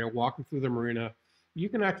town area, walking through the marina. You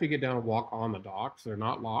can actually get down and walk on the docks. They're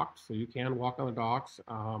not locked, so you can walk on the docks.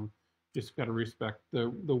 Just got to respect the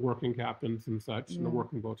working captains and such, and the Yeah.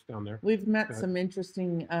 working boats down there. We've met But- some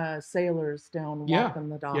interesting sailors down Yeah, walking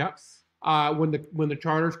the yeah. docks. When the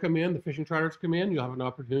charters come in, the fishing charters come in, you'll have an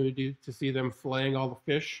opportunity to see them filleting all the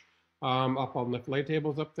fish up on the fillet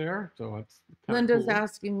tables up there. So it's kind of Linda's cool.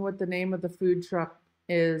 asking what the name of the food truck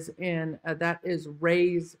is, and that is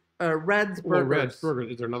Red's Burgers. Well, Red's Burger.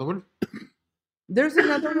 Is there another one? There's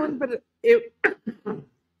another one, but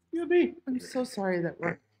Yeah, me. I'm so sorry that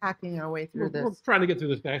we're hacking our way through We're this. trying to get through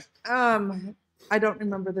this, guys. I don't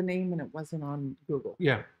remember the name, and it wasn't on Google.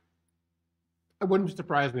 Yeah. It wouldn't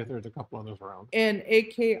surprise me if there's a couple others around. And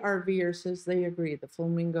AKRVer says they agree. The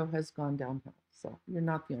Flamingo has gone downhill, so you're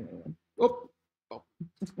not the only one. Oh,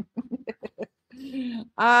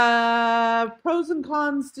 Pros and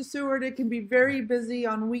cons to Seward. It can be very busy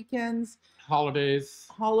on weekends, holidays.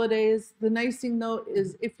 holidays. The nice thing though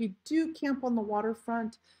is if you do camp on the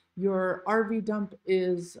waterfront, your RV dump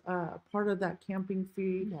is part of that camping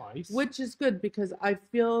fee, Nice. which is good because I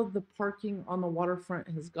feel the parking on the waterfront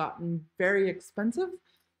has gotten very expensive.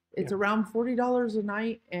 It's Yeah. around $40 a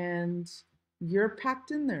night, and you're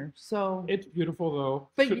packed in there. So It's beautiful though.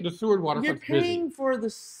 But The Seward you're waterfront's busy. paying for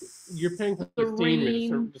the You're paying for the scenery,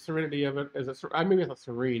 serene. the serenity of it. Maybe it's not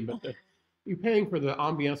serene, but you're paying for the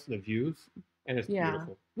ambiance and the views, and it's Yeah.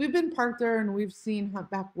 beautiful. We've been parked there and we've seen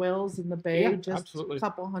humpback whales in the bay, Yeah, just absolutely. a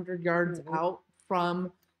couple hundred yards Mhm. out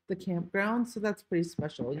from the campground. So that's pretty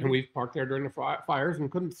special. And we've parked there during the fires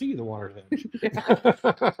and couldn't see the water's edge.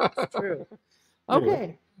 That's true. Anyway.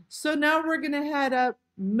 Okay, so now we're gonna head up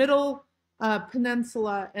Middle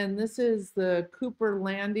Peninsula, and this is the Cooper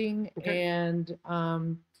Landing Okay. and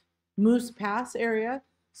Moose Pass area.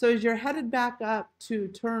 So as you're headed back up to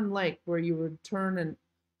Turn Lake, where you would turn and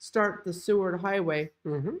start the Seward Highway,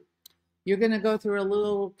 Mm-hmm. you're going to go through a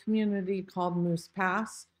little community called Moose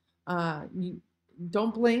Pass. You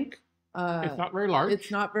don't blink. It's not very large. It's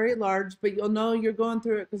not very large, but you'll know you're going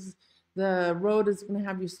through it because the road is going to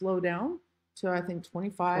have you slow down to, I think,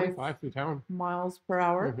 25 25 through town. miles per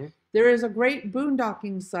hour. Mhm. There is a great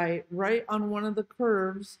boondocking site right on one of the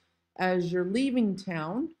curves as you're leaving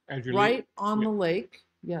town, As you right on yeah. the lake.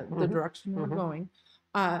 Yeah, the Mhm, direction we're mhm. going.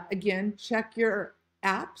 Again, check your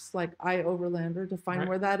apps like iOverlander to find Right.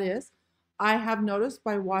 where that is. I have noticed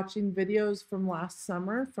by watching videos from last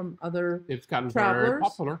summer from other, It's gotten very travelers.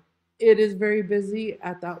 popular. it is very busy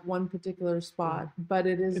at that one particular spot, but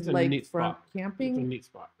it is It's a neat lakefront spot. It's a camping. neat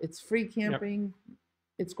spot. It's free camping.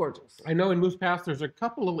 It's gorgeous. I know in Moose Pass there's a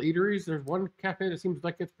couple little eateries. There's one cafe that seems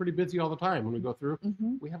like it's pretty busy all the time when we go through.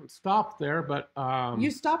 Mhm. We haven't stopped there, but You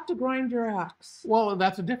stop to grind your axe. well,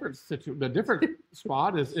 that's a different The different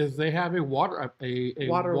spot is they have a water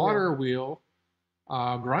Water wheel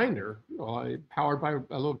grinder powered by a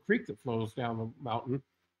little creek that flows down the mountain,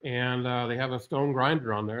 and they have a stone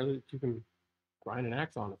grinder on there that you can grind an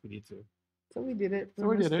axe on if you need to. So we did it So for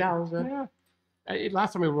we did it. nostalgia. Yeah.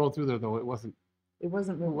 Last time we rolled through there though, it wasn't It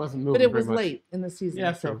wasn't moving. moving. But it very was much. late in the season.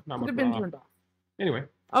 Yeah, so true. Not could much have been going on. turned off. Anyway,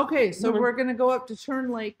 Okay, so Moving. we're going to go up to Turn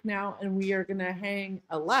Lake now, and we are going to hang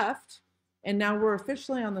a left. And now we're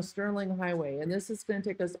officially on the Sterling Highway, and this is going to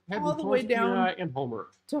take us heading all the way towards down Kenai and Homer.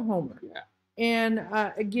 to Homer. Yeah. And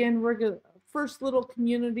again, we're going first little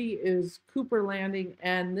community is Cooper Landing,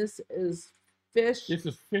 and this is fish. This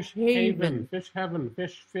is fish Haven. haven, fish heaven,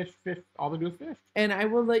 fish. All they do is fish. And I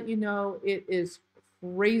will let you know it is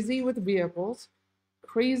crazy with vehicles,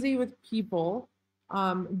 crazy with people.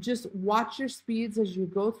 Just watch your speeds as you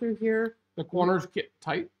go through here. The corners get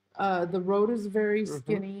tight. The road is very Mhm.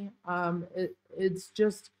 skinny. It's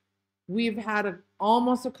just we've had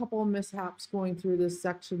almost a couple of mishaps going through this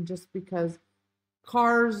section just because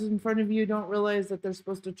cars in front of you don't realize that they're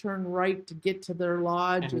supposed to turn right to get to their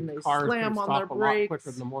lodge, and they cars slam can on their stop a lot quicker brakes.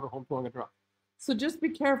 than the motorhome throwing a truck. So just be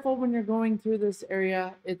careful when you're going through this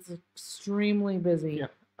area. It's extremely busy.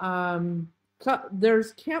 Yep.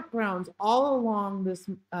 there's campgrounds all along this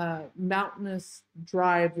mountainous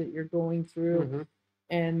drive that you're going through, Mhm.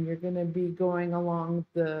 and you're going to be going along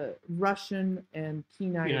the Russian and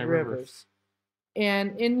Kenai Kenai rivers. rivers.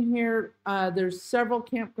 And in here, there's several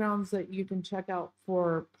campgrounds that you can check out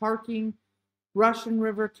for parking. Russian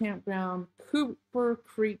River Campground, Cooper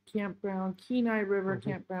Creek Campground, Kenai River Mhm.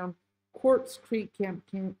 Campground, Quartz Creek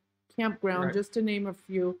Campground, Right. just to name a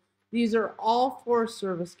few. These are all Forest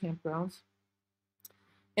Service campgrounds.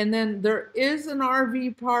 And then there is an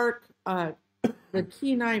RV park, the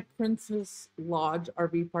Kenai Princess Lodge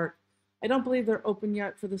RV Park. I don't believe they're open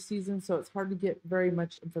yet for the season, so it's hard to get very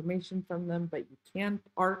much information from them, but you can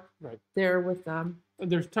park Right. there with them.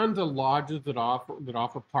 And there's tons of lodges that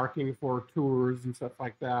offer parking for tours and stuff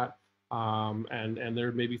like that. And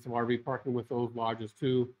there may be some RV parking with those lodges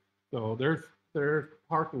too. So there's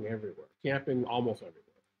parking everywhere, camping almost everywhere.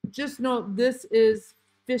 Just know this is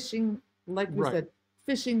fishing, like we Right. said,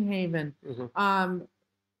 fishing haven, Mhm.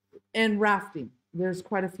 and rafting. There's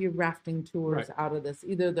quite a few rafting tours Right. out of this.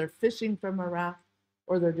 Either they're fishing from a raft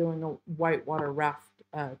or they're doing a whitewater raft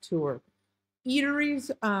tour.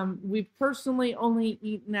 Eateries, we've personally only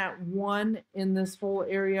eaten at one in this whole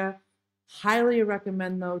area. Highly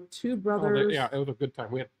recommend though. Two Brothers. Yeah, it was a good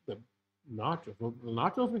time. We had the nachos. The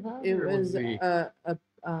nachos we had. It or was the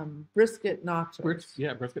a brisket nachos.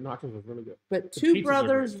 brisket nachos was really good. But The Two pizzas are great,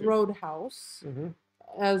 Brothers too. Roadhouse, Mhm.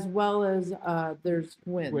 as well as there's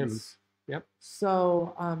Gwyn's. Gwyn's. Yep.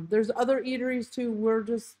 So there's other eateries too. We're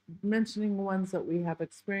just mentioning ones that we have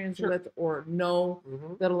experience Sure. with or know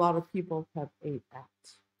Mhm. that a lot of people have ate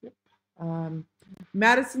at. Yep.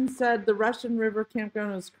 Madison said the Russian River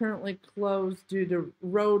Campground is currently closed due to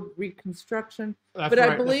road reconstruction, That's but right, I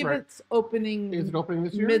that's believe right. it's opening Is it opening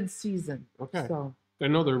this year? mid-season. Okay. So I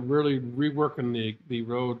know they're really reworking the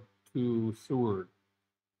road to Seward.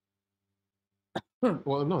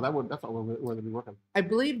 Well, no, that's not where they'll be working. I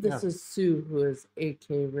believe this Yeah. is Sue, who is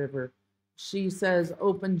AK River. She says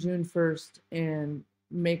open June 1st and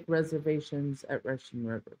make reservations at Russian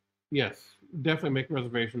River. Yes, definitely make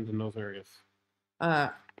reservations in those areas.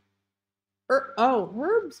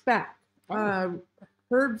 Herb's back. Oh.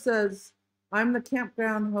 Herb says, I'm the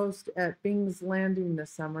campground host at Bing's Landing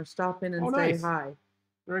this summer. Stop in and say Nice. hi.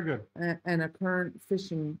 Very good. And a current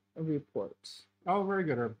fishing report. Oh, very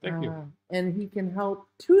good, Herb. Thank you. And he can help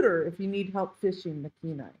tutor if you need help fishing the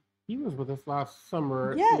Kenai. He was with us last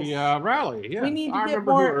summer Yes. at the rally. Yes, We need to I get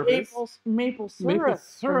remember who more Herb is. maple syrup. Maple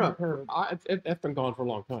syrup. From Herb. It's been gone for a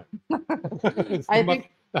long time. It's I the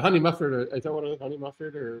think the honey mustard. Is that what it is? Honey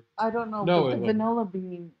mustard or? I don't know, No, but it the wasn't. vanilla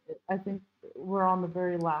bean, I think we're on the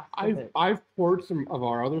very last of it. I've poured some of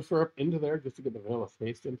our other syrup into there just to get the vanilla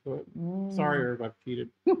taste into it. Sorry, Herb, I've cheated.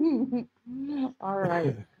 All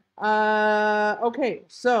right. Okay,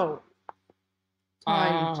 so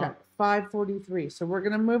time check, 5:43. So we're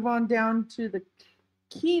gonna move on down to the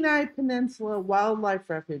Kenai Peninsula Wildlife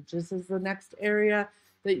Refuge. This is the next area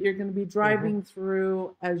that you're going to be driving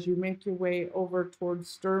through as you make your way over towards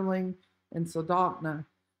Sterling and Soldotna.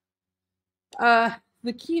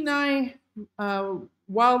 The Kenai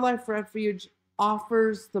Wildlife Refuge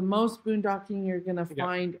offers the most boondocking you're going to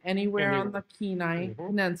find anywhere on the Kenai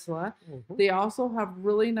Peninsula. They also have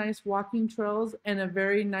really nice walking trails and a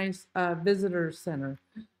very nice visitor center.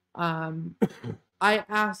 I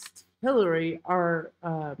asked Hillary, our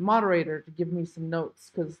moderator, to give me some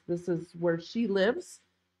notes because this is where she lives.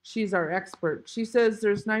 She's our expert. She says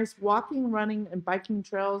there's nice walking, running, and biking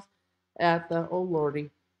trails at the, oh lordy,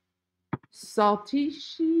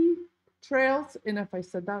 Saltishi Trails. And if I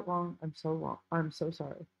said that wrong, I'm so wrong. I'm so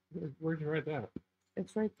sorry. Where'd you write that?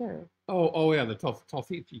 It's right there. Oh yeah, the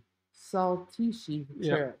Talsiti. Saltishi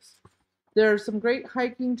Yep. Trails. There are some great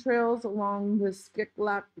hiking trails along the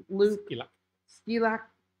Skilak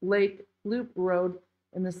Lake Loop Road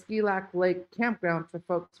and the Skilak Lake Campground for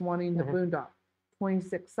folks wanting to boondock.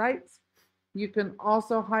 26 sites. You can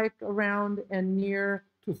also hike around and near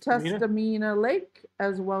Tustamina Lake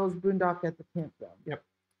as well as boondock at the campground. Yep.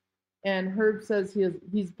 And Herb says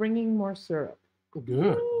he's bringing more syrup. Good.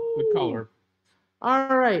 Good color.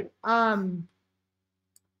 All right.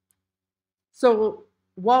 So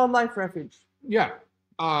Wildlife Refuge. Yeah.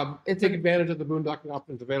 an- Take advantage of the boondocking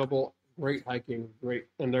options available. Great hiking, great,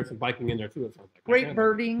 and there's some biking in there too. It sounds like. Great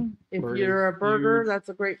birding. If Birding, you're a birder, huge. that's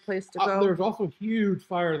a great place to go. There's also a huge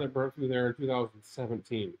fire that burned through there in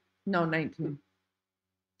 2017. No, 19.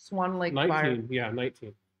 Swan Lake 19, Fire. yeah,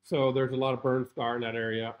 19. So there's a lot of burn scar in that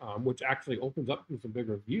area, which actually opens up to some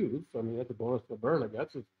bigger views. So I mean, that's a bonus to the burn, I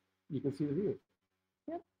guess, is you can see the views.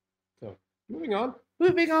 Yep. So Moving on.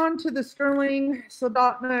 Moving on to the Sterling,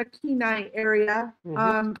 Soldotna, Kenai area.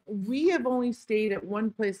 Mhm. We have only stayed at one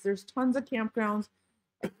place. There's tons of campgrounds.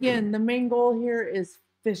 Again, the main goal here is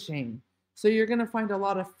fishing. So you're going to find a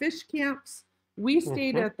lot of fish camps. We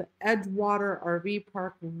stayed Mhm. at the Edgewater RV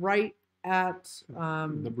park right at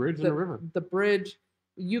The bridge and the river. the bridge.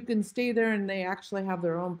 You can stay there, and they actually have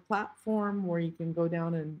their own platform where you can go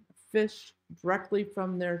down and fish directly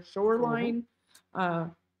from their shoreline.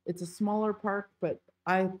 It's a smaller park, but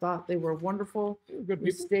I thought they were wonderful. Good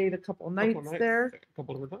We people. stayed a couple nights there. A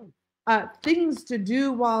couple of times. Things to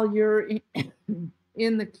do while you're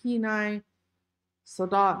in the Kenai,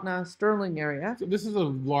 Soldotna, Sterling area. So this is a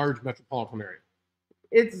large metropolitan area.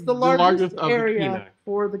 It's the largest area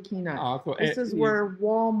for the Kenai. So This is where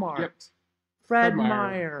Walmart, Yep. Fred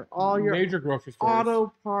Meyer, all your major grocery stores,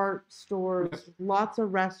 auto part stores, lots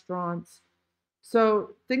of restaurants.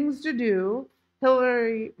 So things to do.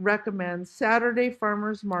 Hillary recommends Saturday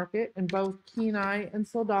Farmers Market in both Kenai and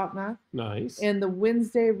Soldotna, nice. and the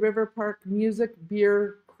Wednesday River Park Music,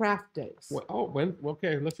 Beer, Craft Days.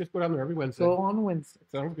 Okay, let's just go down there every Wednesday. Go on Wednesday.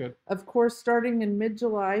 Sounds good. Of course, starting in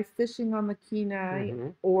mid-July, fishing on the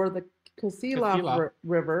Kenai or the Casila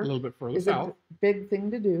River a little bit further is south. a big thing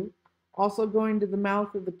to do. Also, going to the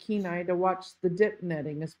mouth of the Kenai to watch the dip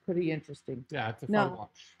netting is pretty interesting. Yeah, it's a fun Now,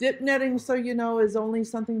 watch. dip netting, so you know, is only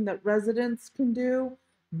something that residents can do,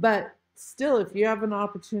 but still, if you have an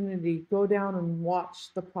opportunity, go down and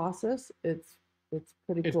watch the process. It's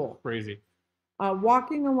pretty cool. Crazy.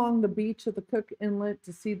 Walking along the beach of the Cook Inlet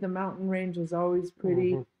to see the mountain range is always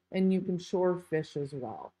pretty, and you can shore fish as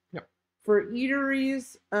well. Yep. For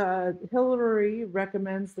eateries, Hillary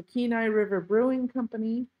recommends the Kenai River Brewing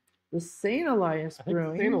Company, the St. Elias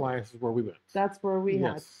Brewing. St. Elias is where we went. That's where we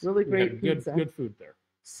had really great pizza. Good food there.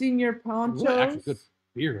 Senior Ponchos. Actually, good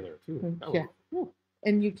beer there too. Yeah.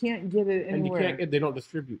 And you can't get it anywhere. And they don't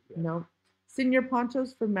distribute that. No. Senior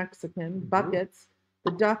Ponchos for Mexican, Buckets,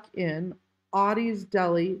 the Duck Inn, Audie's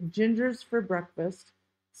Deli, Ginger's for breakfast,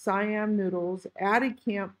 Siam Noodles, Addie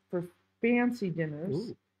Camp for fancy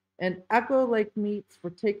dinners, and Echo Lake Meats for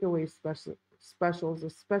takeaway specials,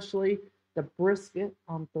 especially the brisket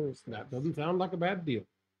on Thursday. That doesn't sound like a bad deal.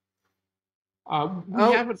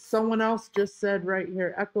 Someone else just said right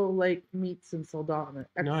here, Echo Lake Meats in Soldotna.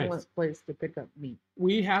 Excellent place to pick up meat.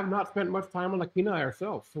 We have not spent much time on the Kenai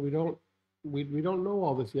ourselves, so we don't know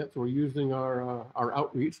all this yet. So we're using our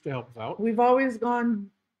outreach to help us out. We've always gone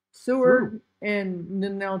Seward and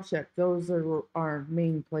Ninelchik. Those are our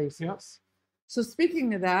main places. Yep. So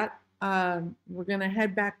speaking of that, we're going to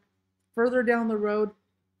head back further down the road.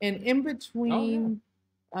 And in between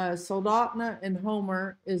Soldotna and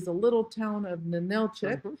Homer is the little town of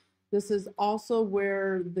Ninelchik. This is also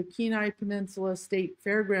where the Kenai Peninsula State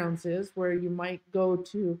Fairgrounds is, where you might go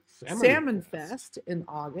to Salmon Fest in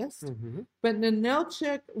August. But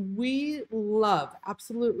Ninelchik, we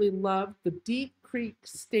absolutely love the Deep Creek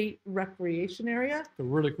State Recreation Area. It's a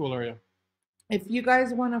really cool area. If you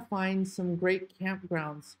guys want to find some great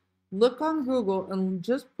campgrounds, look on Google and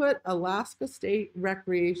just put Alaska State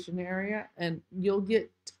Recreation Area, and you'll get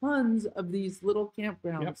tons of these little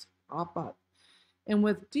campgrounds pop up. And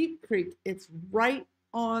with Deep Creek, it's right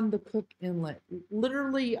on the Cook Inlet.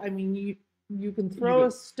 Literally, I mean, you can throw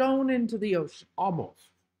a stone into the ocean.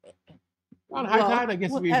 Almost. On high tide, I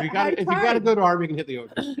guess if you got to go to RVing and hit the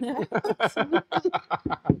ocean.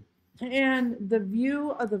 And the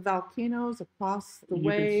view of the volcanoes across the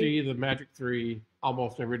way. You can see the Magic 3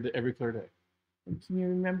 almost every clear day. And can you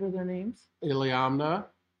remember their names? Iliamna,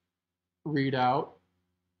 Redoubt,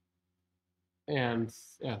 and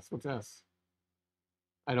what's S?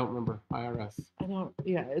 I don't remember. IRS.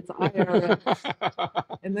 It's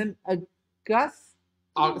IRS. And then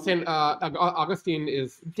Augustine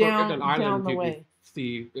is down an island. Down the way.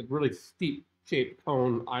 See a really steep shaped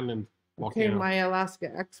cone island volcano. Okay, my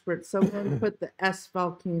Alaska expert. Someone put the S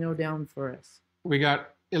volcano down for us. We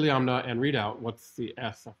got Iliamna and Redoubt. What's the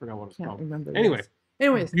S? I forgot what it's called. Remember.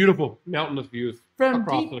 Anyways, beautiful mountainous views from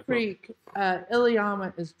Deep Creek.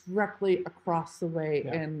 Iliamna is directly across the way,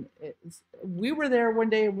 and we were there one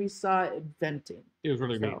day and we saw it venting. It was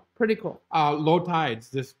really neat. Pretty cool. Low tides.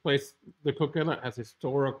 This place, the Cook Inlet, has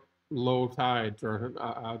historic low tides or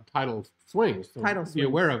tidal swings. So be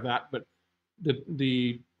aware of that. But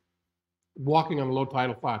the walking on low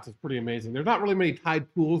tidal flats is pretty amazing. There's not really many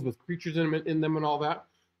tide pools with creatures in them and all that,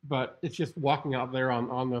 but it's just walking out there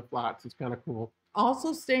on the flats. It's kind of cool.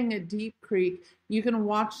 Also staying at Deep Creek, you can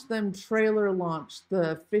watch them trailer launch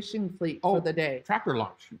the fishing fleet for the day. Tractor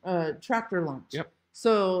launch. Tractor launch. Yep.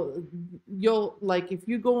 So you'll, like, if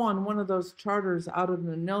you go on one of those charters out of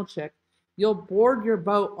Ninelchik, You'll board your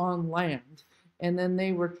boat on land, and then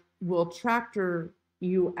they will tractor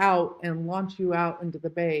you out and launch you out into the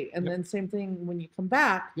bay. And Yep. then same thing when you come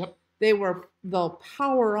back. Yep. They'll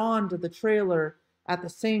power on to the trailer at the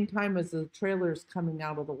same time as the trailer is coming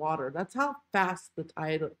out of the water. That's how fast the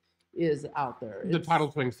tide is out there. The tidal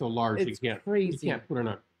swing's so large you it's can't crazy. you can't put in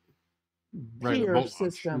a regular Pier boat launch.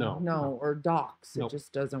 system, no, or docks. Nope. It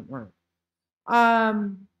just doesn't work.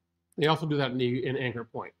 They also do that in Anchor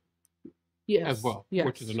Point Yes, as well, yes,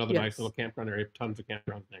 which is another nice yes. little campground area. Tons of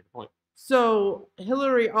campgrounds in Anchor Point. So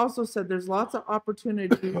Hillary also said there's lots of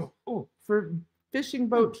opportunities Oh, for fishing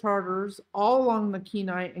boat charters all along the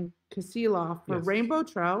Kenai and Casilla for Yes. rainbow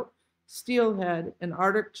trout, steelhead, and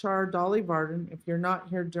Arctic char, Dolly Varden if you're not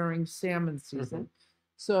here during salmon season.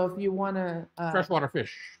 So if you want to freshwater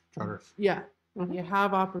fish charters. yeah, Mhm. you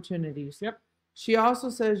have opportunities. Yep. She also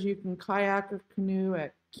says you can kayak or canoe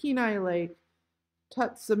at Kenai Lake,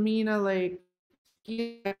 Tutsamina Lake,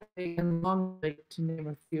 and Long Lake, to name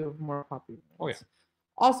a few of more popular ones. Oh, yeah.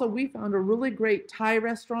 Also, we found a really great Thai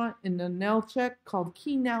restaurant in Ninilchik called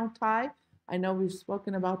Kinau Thai. I know we've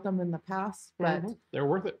spoken about them in the past, but They're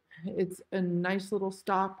worth it. it's a nice little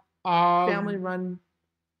stop, family-run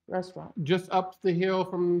restaurant. Just up the hill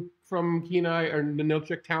from Kenai or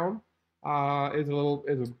Ninilchik town is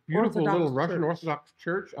a beautiful little Orthodox Russian church. Orthodox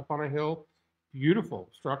church up on a hill. Beautiful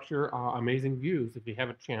structure, amazing views. If you have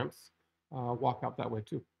a chance, walk out that way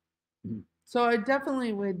too. So I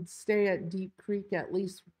definitely would stay at Deep Creek at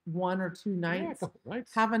least 1 or 2 Yeah, a nights. couple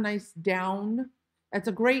nights. Have a nice down. It's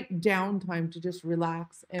a great downtime to just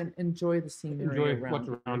relax and enjoy the scenery Enjoy around. what's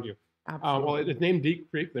around you. Well, Absolutely. it's named Deep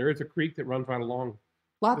Creek. There is a creek that runs right along.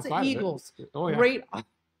 Lots the of side it. eagles. Oh yeah.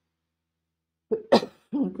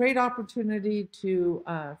 Great opportunity to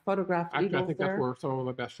photograph Actually, I eagles think there. that's where some of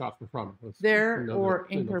my best shots were from. was There in or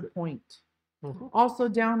Ninilchik. Anchor Point. Mhm. Also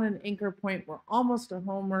down in Anchor Point, we're almost a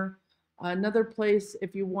Homer. Another place,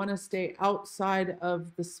 if you want to stay outside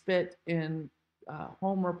of the Spit in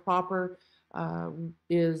Homer proper,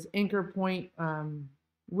 is Anchor Point,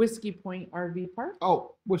 Whiskey Point RV Park.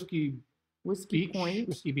 Oh, Whiskey Whiskey Beach. Point.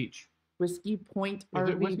 Whiskey Beach. Whiskey Point Is RV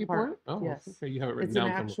it Whiskey Park. Point? Oh, Yes. okay. You have it written It's an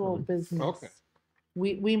down actual somewhere. business. Okay.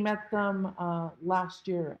 We met them last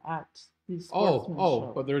year at the Oh, Sportsman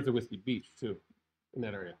Show. but there's a Whiskey Beach too, in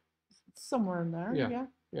that area. Somewhere in there, Yeah. yeah.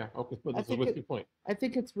 Yeah. Okay, but I this is think Whiskey Point. I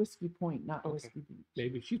think it's Whiskey Point, not Okay. Whiskey Beach.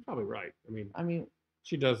 Maybe she's probably right. I mean,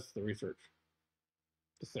 She does the research.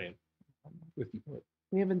 Just saying. Whiskey Point.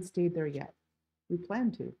 we haven't stayed there yet. We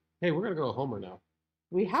plan to. Hey, we're gonna go to Homer now.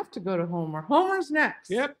 We have to go to Homer. Homer's next.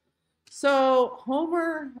 Yep. So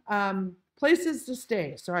Homer, places to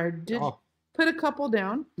stay. So I did Oh, put a couple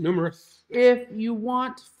down. numerous. If you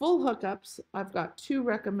want full hookups, I've got 2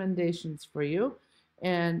 recommendations for you.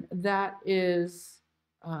 And that is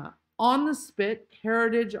on the Spit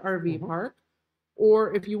Heritage RV Mhm. Park.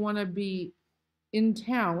 Or if you want to be in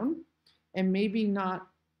town and maybe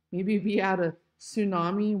be at a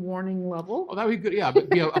tsunami warning level. Oh, that'd be good. Yeah, but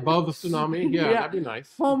be above the tsunami. Yeah, Yeah. that'd be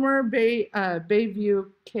nice. Homer Bayview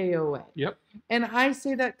KOA. Yep. And I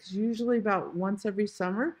say that because usually about once every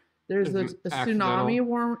summer, there's a There's an accidental-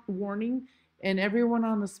 tsunami warning, and everyone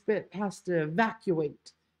on the Spit has to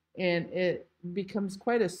evacuate. And it becomes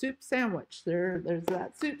quite a soup sandwich. There's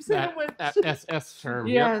that soup sandwich. That SS term.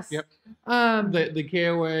 Yes. Yep. Um, The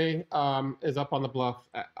KOA is up on the bluff.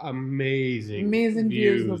 Amazing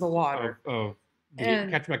views of the water. Of the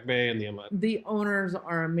And Ketchback Bay and the inlet. the owners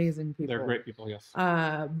are amazing people. They're great people, yes.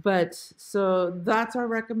 But so that's our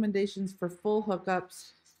recommendations for full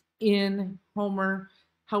hookups in Homer.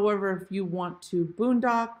 However, if you want to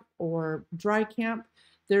boondock or dry camp,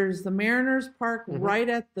 there's the Mariners Park Mhm. right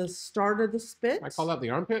at the start of the Spit. I call that the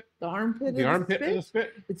armpit. the armpit. The of armpit the of the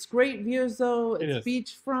Spit. spit. It's great views though. It It's is.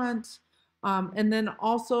 beachfront. And then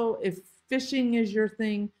also if fishing is your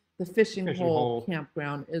thing, the fishing hole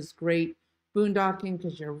campground is great. Boondocking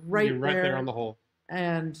because you're right there. on the hole.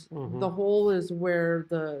 And Mhm. the hole is where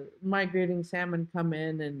the migrating salmon come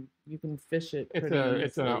in and you can fish it. It's pretty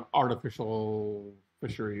it's easily. an artificial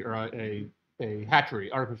fishery or a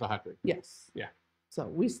hatchery, artificial hatchery. Yes. Yeah. So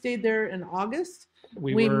we stayed there in August.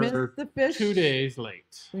 We We were missed the fish. 2 days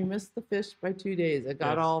late. We missed the fish by 2 days. It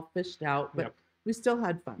got Yes. all fished out, but Yep. we still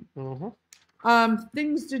had fun. Mhm.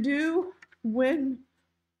 Things to do when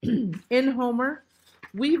in Homer.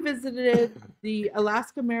 We visited the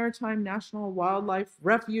Alaska Maritime National Wildlife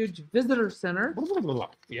Refuge Visitor Center.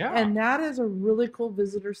 Yeah. And that is a really cool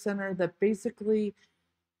visitor center that basically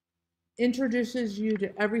introduces you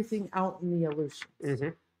to everything out in the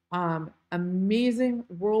Aleutians. Mhm. Amazing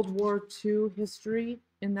World War II history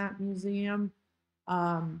in that museum.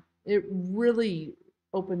 It really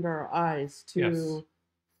opened our eyes to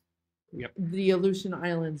Yep. the Aleutian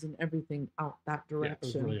Islands and everything out that Yeah, it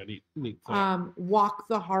was direction. really a neat setup. Walk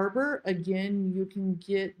the harbor. Again, you can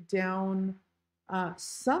get down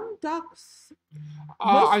some docks.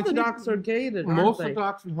 Most I of the think docks are gated, aren't most they? of the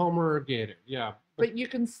docks in Homer are gated, yeah. But you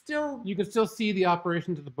can still see the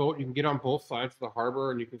operations of the boat. You can get on both sides of the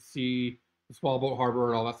harbor, and you can see the small boat harbor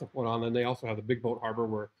and all that stuff going on. And they also have the big boat harbor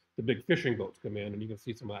where the big fishing boats come in, and you can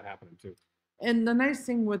see some of that happening too. And the nice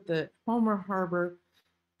thing with the Homer Harbor,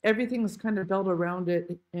 everything's kind of built around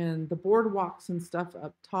it, and the boardwalks and stuff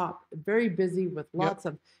up top, very busy with lots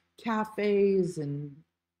of cafes and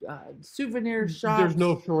souvenir shops. There's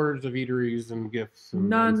no shortage of eateries and gifts.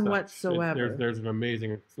 None whatsoever. There's an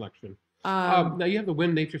amazing selection. Now you have the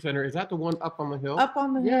Wind Nature Center. Is that the one up on the hill? Up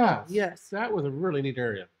on the hill, yes. That was a really neat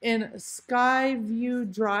area. In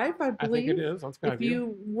Skyview Drive, I believe. I think it is on Skyview. If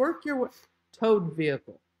you work your towed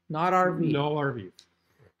vehicle, not RV. No RV.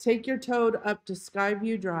 Take your towed up to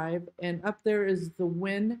Skyview Drive, and up there is the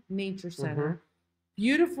Wind Nature Center.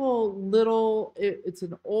 Beautiful little, it's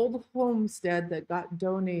an old homestead that got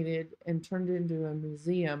donated and turned into a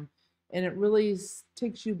museum. And it really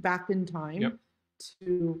takes you back in time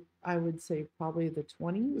to, I would say, probably the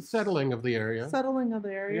 20s. The settling of the area.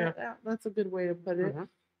 Yeah, that's a good way to put it.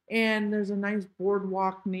 And there's a nice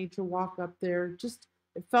boardwalk, nature walk up there. Just,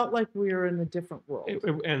 it felt like we were in a different world.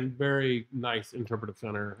 And very nice interpretive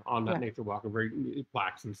center on that nature walk, and very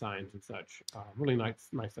plaques and signs and such. Really nice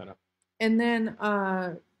setup. And then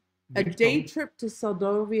a day trip to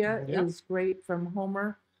Seldovia is great from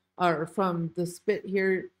Homer, or from the Spit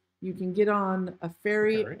here. You can get on a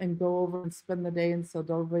ferry and go over and spend the day in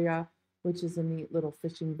Seldovia, which is a neat little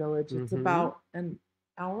fishing village. It's about an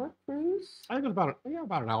hour cruise. I think it's about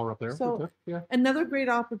an hour up there. So another great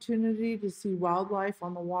opportunity to see wildlife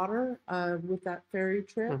on the water with that ferry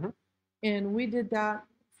trip. And we did that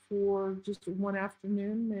for just one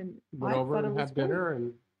afternoon, and went over and had dinner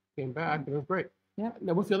and came back. It was great. Yeah.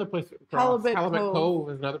 Now, what's the other place? Halibut Cove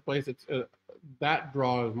is another place. It's that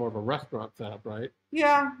draw is more of a restaurant setup, right?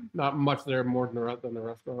 Yeah. Not much there more than the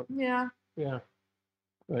restaurant. Yeah. Yeah.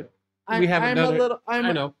 But we haven't done it.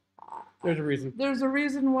 I know. There's a reason. There's a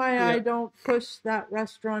reason why I don't push that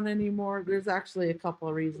restaurant anymore. There's actually a couple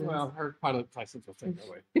of reasons. Well, her pilot license was taken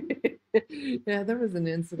away. Yeah, there was an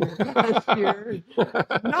incident last year.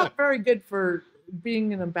 Not very good for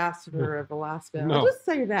being an ambassador of Alaska. No. I'll just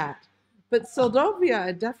say that. But Seldovia,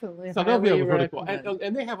 I definitely Seldovia was really cool.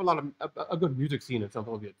 And they have a lot of a good music scene in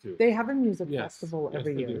Seldovia too. They have a music festival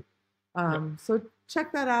every year. So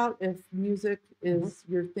check that out. If music is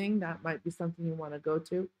your thing, that might be something you want to go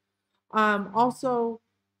to. Also,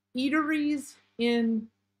 eateries in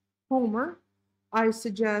Homer. I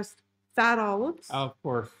suggest Fat Olives. Of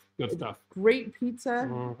course, good stuff. Great pizza,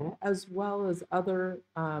 as well as other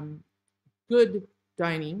good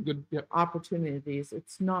dining opportunities.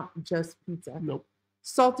 It's not just pizza. Nope.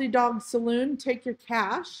 Salty Dog Saloon. Take your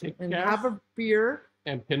cash have a beer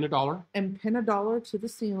and pin $1 to the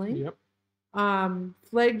ceiling. Yep.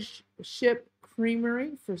 Flagship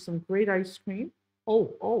Creamery for some great ice cream.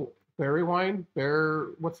 Berry wine.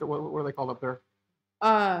 What are they called up there?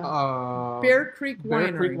 Bear Creek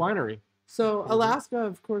Winery. So Alaska,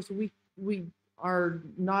 of course, we are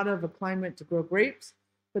not of a climate to grow grapes,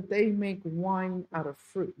 but they make wine out of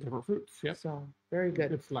fruit. Different fruits, yeah. So very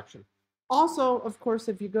good. Good selection. Also, of course,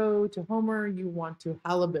 if you go to Homer, you want to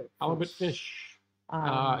halibut fish.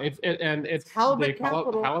 It's halibut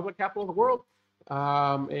capital. Halibut capital of the world.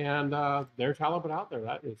 And there's halibut out there.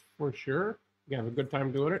 That is for sure. You have a good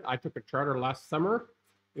time doing it. I took a charter last summer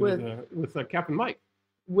with Captain Mike.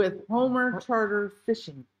 With Homer Charter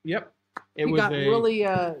Fishing. Yep. He got really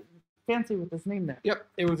fancy with his name there. Yep.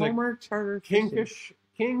 It was Homer Charter Kingfish,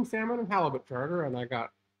 King Salmon, and Halibut Charter, and I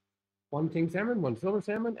got one king salmon, one silver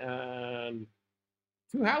salmon, and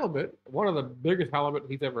 2 halibut. One of the biggest halibut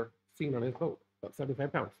he's ever seen on his boat, about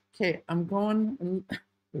 75 pounds. Okay, I'm going.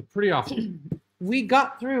 It's pretty awesome. We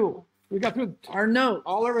got through our notes.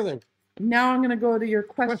 Everything. Now I'm going to go to your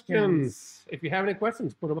questions. If you have any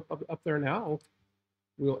questions, put them up there now.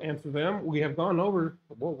 We'll answer them. We have gone over,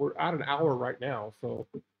 we're at an hour right now, so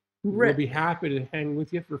we'll be happy to hang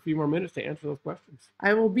with you for a few more minutes to answer those questions.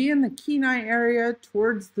 I will be in the Kenai area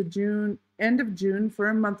towards the end of June for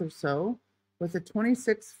a month or so with a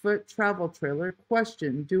 26-foot travel trailer.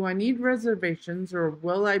 Question, do I need reservations or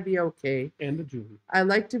will I be okay? End of June. I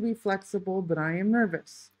like to be flexible, but I am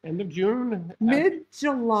nervous. End of June.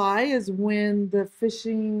 Mid-July is when the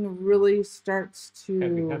fishing really starts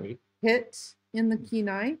to hit in the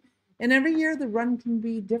Kenai. And every year the run can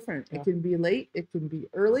be different. It can be late, it can be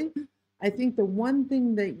early. I think the one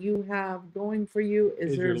thing that you have going for you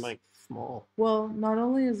is your there's, length small? well, not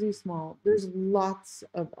only is he small, there's lots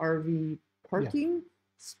of RV parking,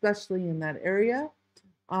 especially in that area.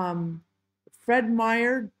 Fred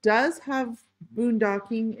Meyer does have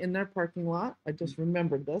boondocking in their parking lot. I just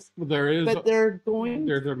remembered this. Well, there is, But they're going,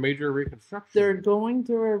 there's a major reconstruction. they're going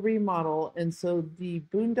through a remodel, and so the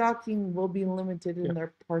boondocking will be limited in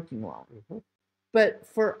their parking lot. But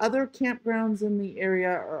for other campgrounds in the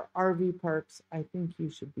area or RV parks, I think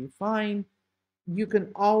you should be fine. You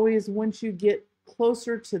can always, once you get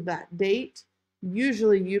closer to that date,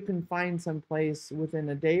 usually you can find some place within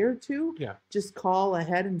a day or two. Yeah. Just call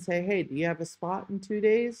ahead and say, hey, do you have a spot in 2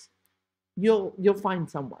 days? You'll find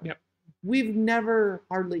someone. Yep. We've never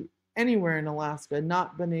hardly anywhere in Alaska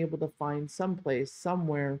not been able to find some place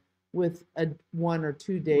somewhere with a 1 or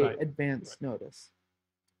 2 day advance notice.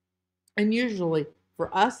 And usually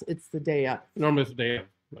for us, it's the day up. Normally it's the day up.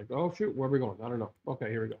 Like, oh shoot, where are we going? I don't know. Okay,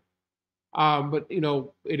 here we go. But you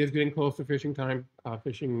know, it is getting close to fishing time,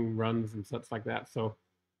 fishing runs and such like that. So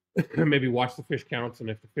maybe watch the fish counts, and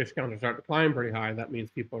if the fish counts are starting to climb pretty high, that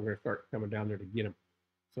means people are going to start coming down there to get them.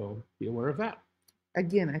 So be aware of that.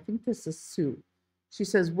 Again, I think this is Sue. She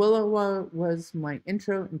says Willowa was my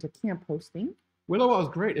intro into camp hosting. Willowa is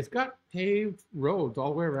great. It's got paved roads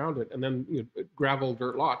all the way around it, and then gravel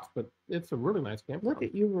dirt lots. But it's a really nice campground. Look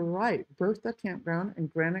at you, were right. Bertha Campground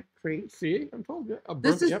and Granite Creek. See, I'm told you.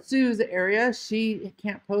 This is Sue's area. She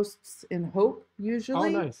camp hosts in Hope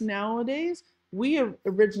usually nowadays. We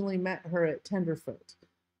originally met her at Tenderfoot.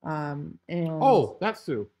 And oh, that's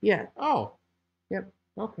Sue. Yeah. Oh. Yep.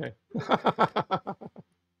 Okay.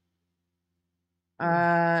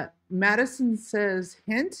 Madison says,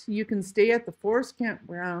 hint, you can stay at the forest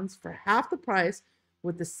campgrounds for half the price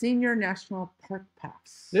with the Senior National Park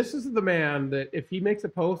Pass. This is the man that if he makes a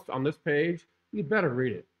post on this page, you better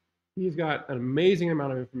read it. He's got an amazing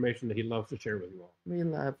amount of information that he loves to share with you all. We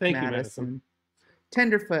love Thank Madison. you, Madison.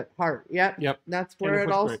 Tenderfoot Heart. Yep. That's where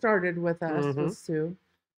it all started with us, with Sue.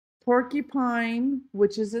 Porcupine,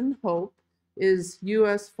 which is in Hope, is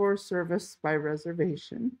U.S. Forest Service by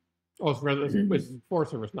reservation. Oh, it's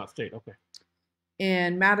Forest Service, not state. Okay.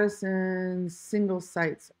 And Madison, single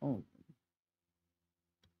sites only.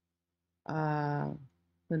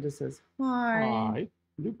 Linda says, hi. Hi.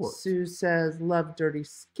 Newport. Sue says, love dirty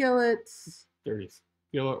skillets. Dirty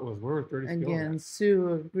skillet was worth dirty skillet. Again,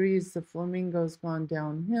 Sue agrees the flamingo's gone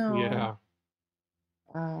downhill. Yeah.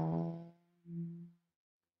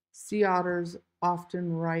 Sea otters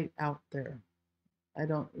often right out there.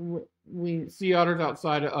 We sea otters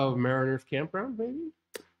outside of Mariners Campground, maybe?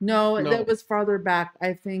 No, that was farther back.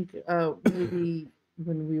 I think maybe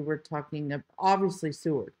when we were talking of obviously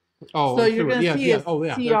Seward. Oh, so you're going to see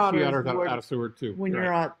sea otters out of Seward too. When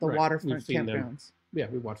you're at the waterfront campgrounds. Yeah,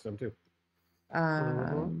 we watched them too.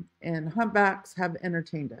 And humpbacks have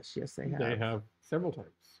entertained us. Yes, they have. They have several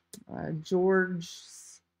times. George,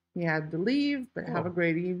 he had to leave, but have a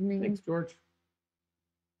great evening. Thanks, George.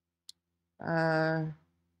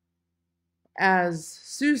 As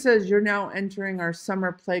Sue says, you're now entering our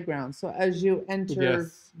summer playground. So as you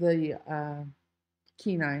enter the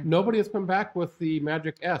Kenai. Nobody has come back with the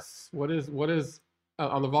Magic S. What is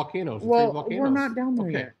on the volcanoes? Well, volcanoes. We're not down there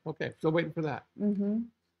yet. Okay, still waiting for that.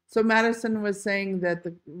 So Madison was saying that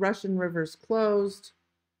the Russian River's closed,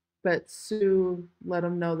 but Sue let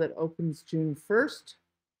him know that opens June 1st.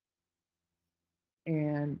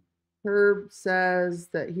 And Herb says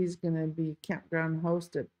that he's going to be campground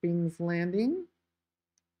host at Bing's Landing.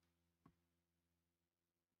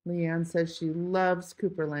 Leanne says she loves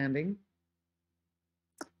Cooper Landing.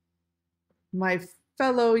 My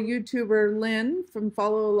fellow YouTuber Lynn from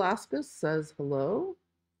Follow Alaska says hello.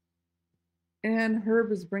 And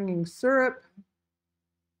Herb is bringing syrup.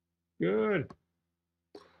 Good.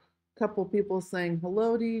 A couple people saying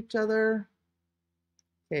hello to each other.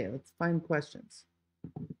 Okay, let's find questions.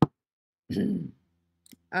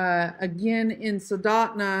 Again, in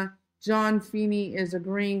Soldotna, John Feeney is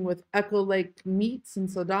agreeing with Echo Lake Meats in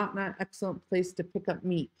Soldotna. Excellent place to pick up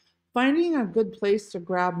meat. Finding a good place to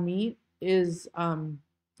grab meat is,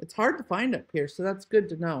 it's hard to find up here, so that's good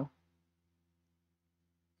to know.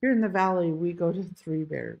 Here in the valley, we go to Three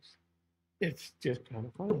Bears. It's just kind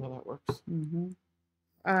of funny how that works.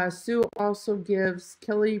 Sue also gives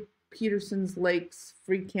Kelly Peterson's Lakes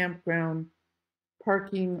free campground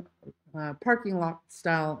parking lot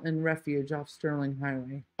style and refuge off Sterling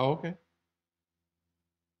Highway. Oh, okay.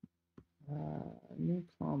 New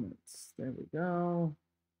comments. There we go.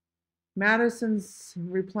 Madison's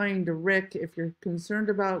replying to Rick, if you're concerned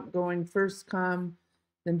about going first come,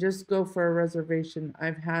 then just go for a reservation.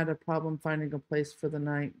 I've had a problem finding a place for the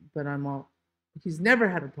night, but he's never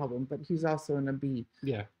had a problem, but he's also in a B.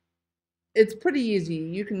 Yeah. It's pretty easy.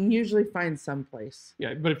 You can usually find some place.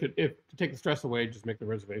 Yeah, but if to take the stress away, just make the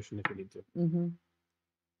reservation if you need to. Mm-hmm.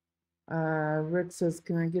 Rick says,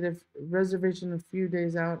 can I get a reservation a few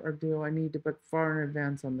days out, or do I need to book far in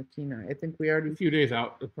advance on the Kenai? I think we already A few days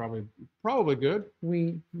out is probably good.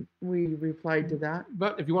 we replied to that.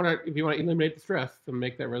 But if you want to eliminate the stress, then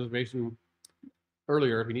make that reservation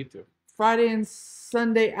earlier if you need to. Friday and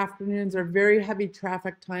Sunday afternoons are very heavy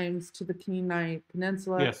traffic times to the Kenai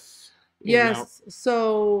Peninsula. Yes. Yes.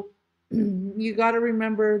 So you got to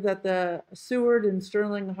remember that the Seward and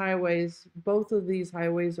Sterling highways, both of these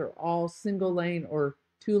highways are all single lane or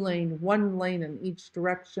 2-lane, 1 lane in each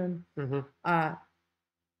direction. Mm-hmm.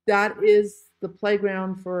 That is the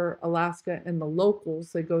playground for Alaska and the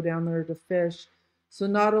locals. They go down there to fish. So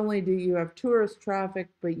not only do you have tourist traffic,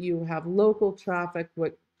 but you have local traffic,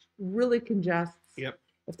 which really congests. Yep.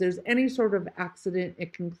 If there's any sort of accident,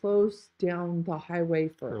 it can close down the highway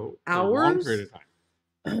for hours. A long period of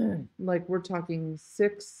time. Like we're talking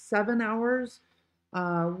 6-7 hours.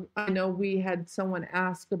 I know we had someone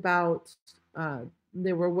ask about,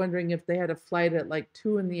 they were wondering if they had a flight at like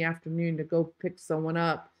 2 p.m. to go pick someone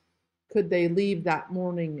up. Could they leave that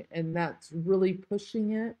morning? And that's really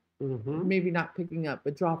pushing it. Mm-hmm. Maybe not picking up,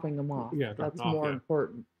 but dropping them off. Yeah, that's off, more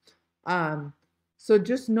important. So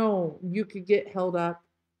just know you could get held up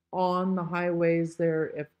on the highways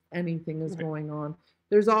there if anything is going on.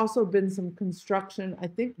 There's also been some construction. I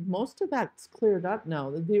think most of that's cleared up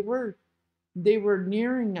now. They were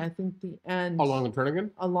nearing, I think, the end. Along the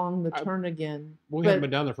Turnagain? Along the Turnagain. We haven't been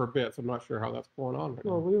down there for a bit, so I'm not sure how that's going on right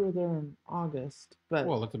now. Well, we were there in August, but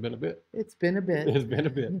well, it's been a bit. It's been a bit. It's been a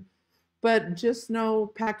bit. But just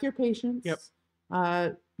know, pack your patience.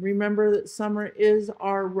 Yep. Remember that summer is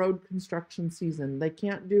our road construction season. They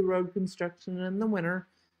can't do road construction in the winter,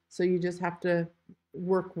 so you just have to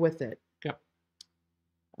work with it. Yep.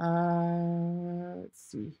 Let's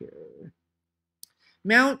see here.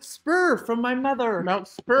 Mount Spur from my mother. Mount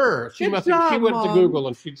Spur. She went to Google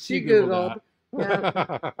and she Googled that.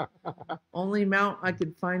 Yeah. Only mount I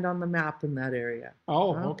could find on the map in that area.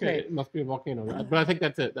 Oh, okay. It must be a volcano. But I think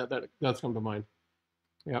that's it. That does come to mind.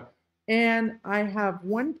 Yep. And I have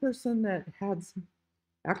one person that had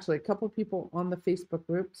actually a couple people on the Facebook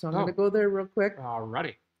group. So I'm going to go there real quick.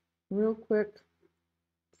 Alrighty. Real quick.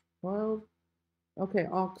 12. Okay,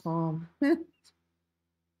 all calm.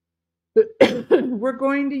 We're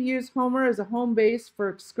going to use Homer as a home base for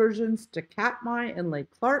excursions to Katmai and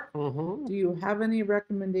Lake Clark. Mm-hmm. Do you have any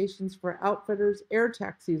recommendations for outfitters air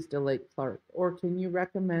taxis to Lake Clark? Or can you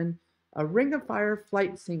recommend a Ring of Fire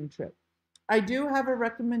flight scene trip? I do have a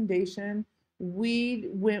recommendation. We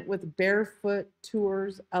went with Barefoot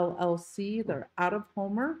Tours LLC. They're out of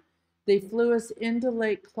Homer. They flew us into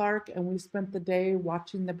Lake Clark and we spent the day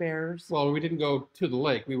watching the bears. Well, we didn't go to the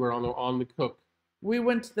lake. We were on the Cook. We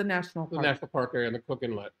went to the national park. The national park area and the Cook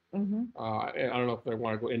Inlet. Mm-hmm. I don't know if they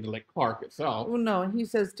want to go into Lake Clark itself. Well, no, he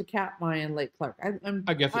says to Katmai and Lake Clark.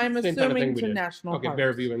 I guess I'm assuming kind of thing to national parks. Okay,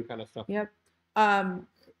 bear viewing kind of stuff. Yep.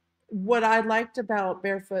 What I liked about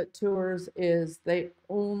Barefoot Tours is they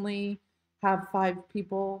only have 5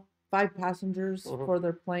 passengers for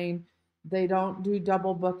their plane. They don't do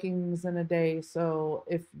double bookings in a day. So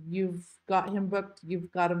if you've got him booked,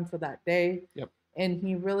 you've got him for that day. Yep. And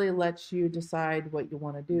he really lets you decide what you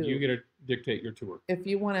want to do. You get to dictate your tour. If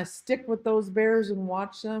you want to stick with those bears and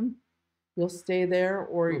watch them, you'll stay there,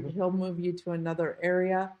 or he'll move you to another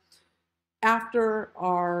area. After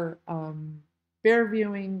our bear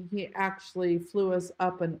viewing, he actually flew us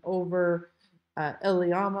up and over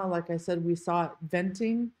Iliamna. Like I said, we saw it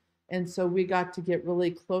venting. And so we got to get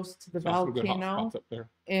really close to the volcano. Up there.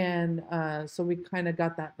 And so we kind of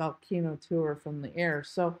got that volcano tour from the air.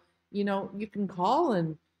 So, you know, you can call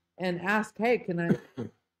and ask, hey, can I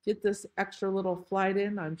get this extra little flight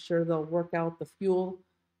in? I'm sure they'll work out the fuel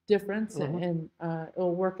difference and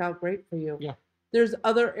it'll work out great for you. Yeah. There's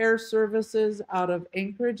other air services out of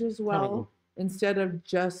Anchorage as well, instead of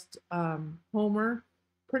just Homer.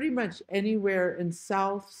 Pretty much anywhere in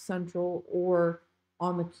South, Central, or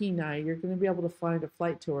on the Kenai, you're going to be able to find a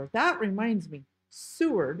flight tour. That reminds me,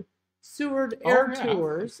 Seward Air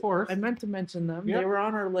Tours. Of course. I meant to mention them. Yep. They were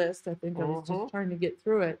on our list. I think I was just trying to get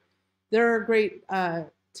through it. They're a great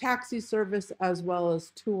taxi service as well as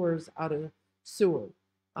tours out of Seward.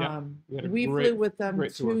 Yep. We flew with them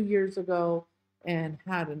 2 years ago and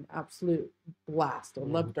had an absolute blast. I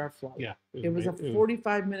loved our flight. Yeah, it was a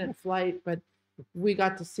 45-minute flight, but we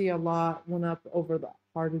got to see a lot. Went up over the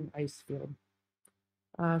Harding ice field.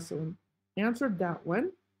 So answered that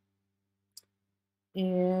one.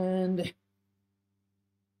 And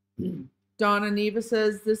Donna Neva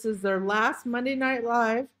says this is their last Monday Night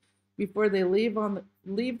Live before they leave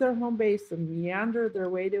their home base and meander their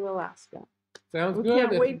way to Alaska. Sounds We good.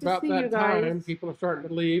 can't wait It's to about see you that time. guys. People are starting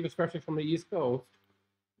to leave, especially from the East Coast.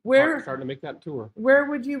 Where Starting to make that tour. Where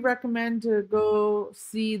would you recommend to go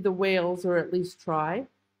see the whales, or at least try?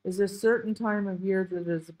 Is there a certain time of year that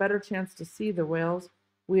there's a better chance to see the whales?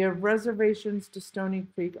 We have reservations to Stony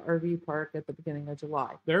Creek RV Park at the beginning of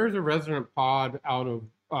July. There is a resident pod out of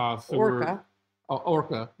Seward. Orca.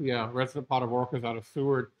 Orca, yeah, resident pod of orcas out of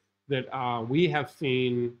Seward that we have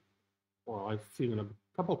seen. Well, I've seen them a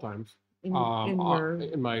couple times in our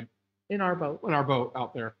boat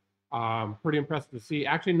out there. Pretty impressive to see.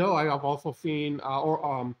 Actually, no, I've also seen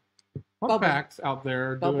humpbacks out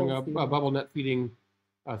there doing a bubble net feeding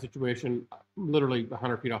situation, literally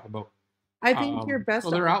 100 feet off the boat. I think so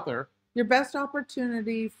they're out there. Your best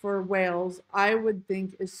opportunity for whales, I would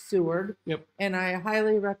think, is Seward. Yep. And I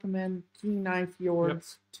highly recommend Kenai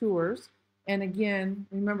Fjords tours. And again,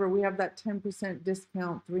 remember, we have that 10%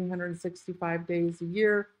 discount 365 days a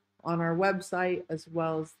year on our website, as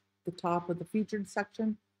well as the top of the featured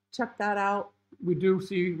section. Check that out. We do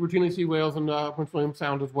routinely see whales in Prince William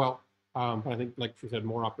Sound as well. But I think, like she said,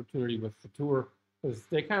 more opportunity with the tour because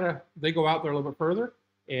they go out there a little bit further,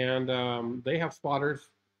 and they have spotters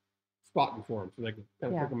spotting for them, so they can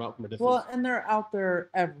kind of pick them out from a distance. Well, and they're out there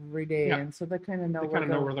every day, and so they kind of know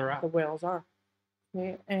where they're at. The whales are.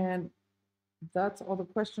 Okay, and that's all the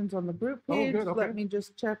questions on the group page. Good, okay. Let me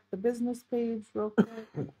just check the business page real quick.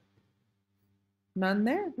 None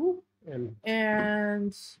there.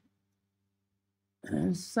 And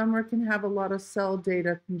summer can have a lot of cell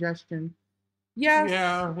data congestion. Yes.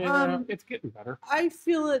 Yeah, it's getting better. I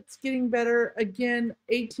feel it's getting better. Again,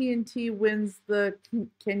 AT&T wins the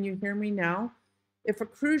can you hear me now? If a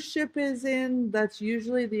cruise ship is in, that's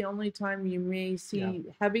usually the only time you may see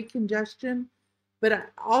heavy congestion. But I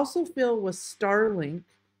also feel with Starlink,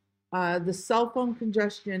 the cell phone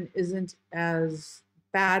congestion isn't as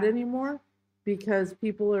bad anymore because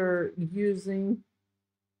people are using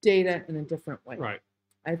data in a different way. Right.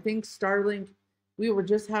 I think Starlink, we were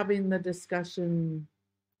just having the discussion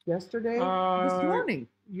yesterday, this morning.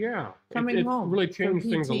 Yeah. Coming home. It really changed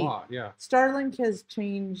things a lot. Yeah. Starlink has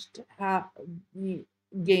changed the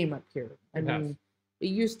game up here. I mean, it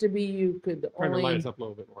used to be you could trying to light us up a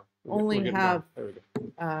little bit more. Only have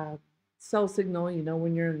cell signal,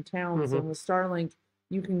 when you're in town. So with Starlink,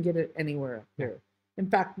 you can get it anywhere up here. In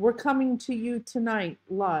fact, we're coming to you tonight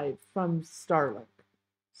live from Starlink.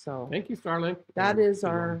 So thank you, Starlink. That is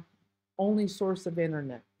our only source of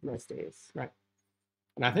internet these days. Right.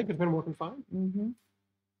 And I think it's been working fine.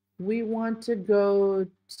 We want to go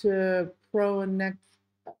to Pro and Next.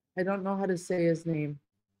 I don't know how to say his name.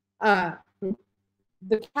 The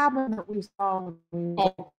cabin that we saw.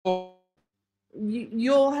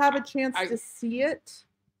 You'll have a chance to see it.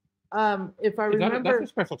 If I remember, that's a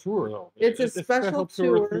special tour, though. It's a special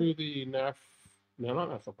tour through the not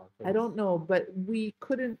national park. I don't know, but we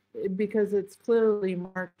couldn't because it's clearly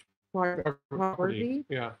marked property.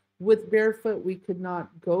 Yeah. With Barefoot, we could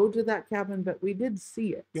not go to that cabin, but we did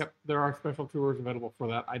see it. Yep, there are special tours available for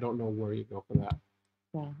that. I don't know where you go for that.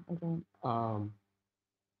 Yeah, I don't.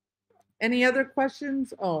 Any other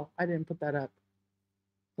questions? Oh, I didn't put that up.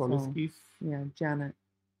 Yeah, Janet.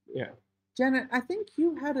 Yeah. Janet, I think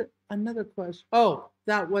you had another question. Oh,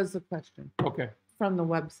 that was the question. Okay. From the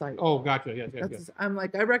website. Oh, gotcha. Yes. I'm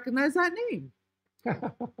like, I recognize that name.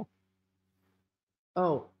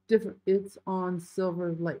 Oh, different. It's on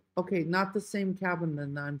Silver Lake. Okay, not the same cabin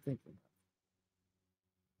than I'm thinking of.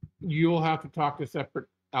 You'll have to talk to separate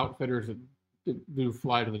outfitters that do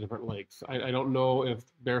fly to the different lakes. I don't know if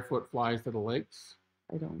Barefoot flies to the lakes.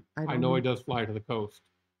 I know he does fly to the coast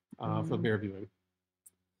for bear viewing.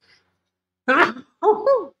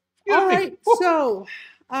 All right. So,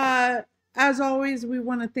 as always, we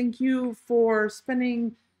want to thank you for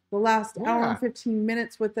spending the last hour and 15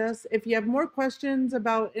 minutes with us. If you have more questions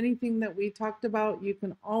about anything that we talked about, you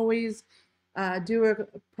can always do a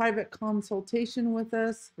private consultation with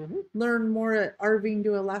us. Learn more at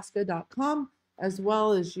RVingToAlaska.com, as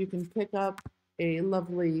well as you can pick up a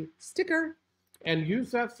lovely sticker. And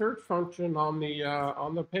use that search function on the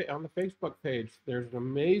Facebook page. There's an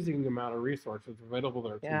amazing amount of resources available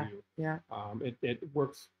there to you. Yeah. It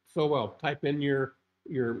works so well. Type in your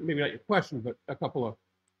maybe not your question, but a couple of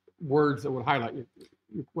words that would highlight your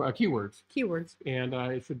keywords. And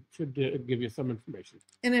it should give you some information.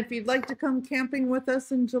 And if you'd like to come camping with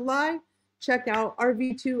us in July, check out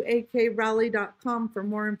rv2akrally.com for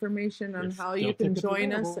more information on how you can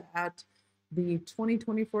join us at the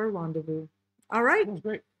 2024 rendezvous. All right. That was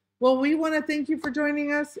great. Well, we want to thank you for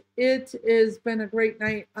joining us. It has been a great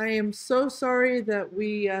night. I am so sorry that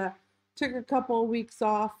we took a couple of weeks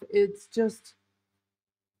off. It's just,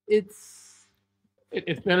 it's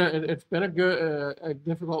It's been a good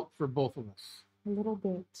difficult for both of us, a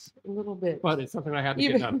little bit. but it's something I had to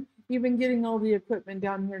get done. Even getting all the equipment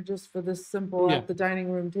down here just for this simple Yeah. at the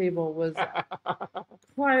dining room table was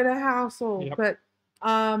quite a hassle. Yep.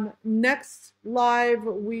 But next live,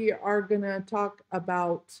 we are going to talk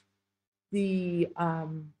about the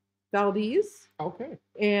Valdez Okay,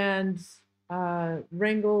 and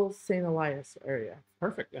Wrangell St. Elias area.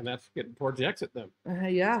 perfect. And that's getting towards the exit then.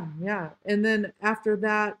 Yeah. And then after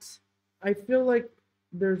that, I feel like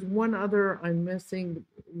there's one other I'm missing.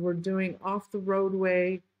 We're doing off the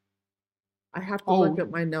roadway. I have to look at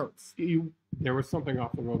my notes. There was something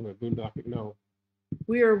off the road with boondocking. No.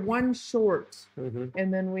 We are one short, Mm-hmm.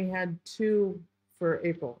 and then we had 2 for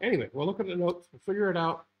April. Anyway, we'll look at the notes. We'll figure it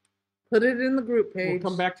out. Put it in the group page. We'll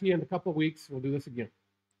come back to you in a couple of weeks. We'll do this again.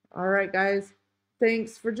 All right, guys.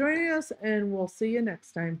 Thanks for joining us, and we'll see you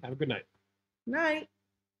next time. Have a good night. Night.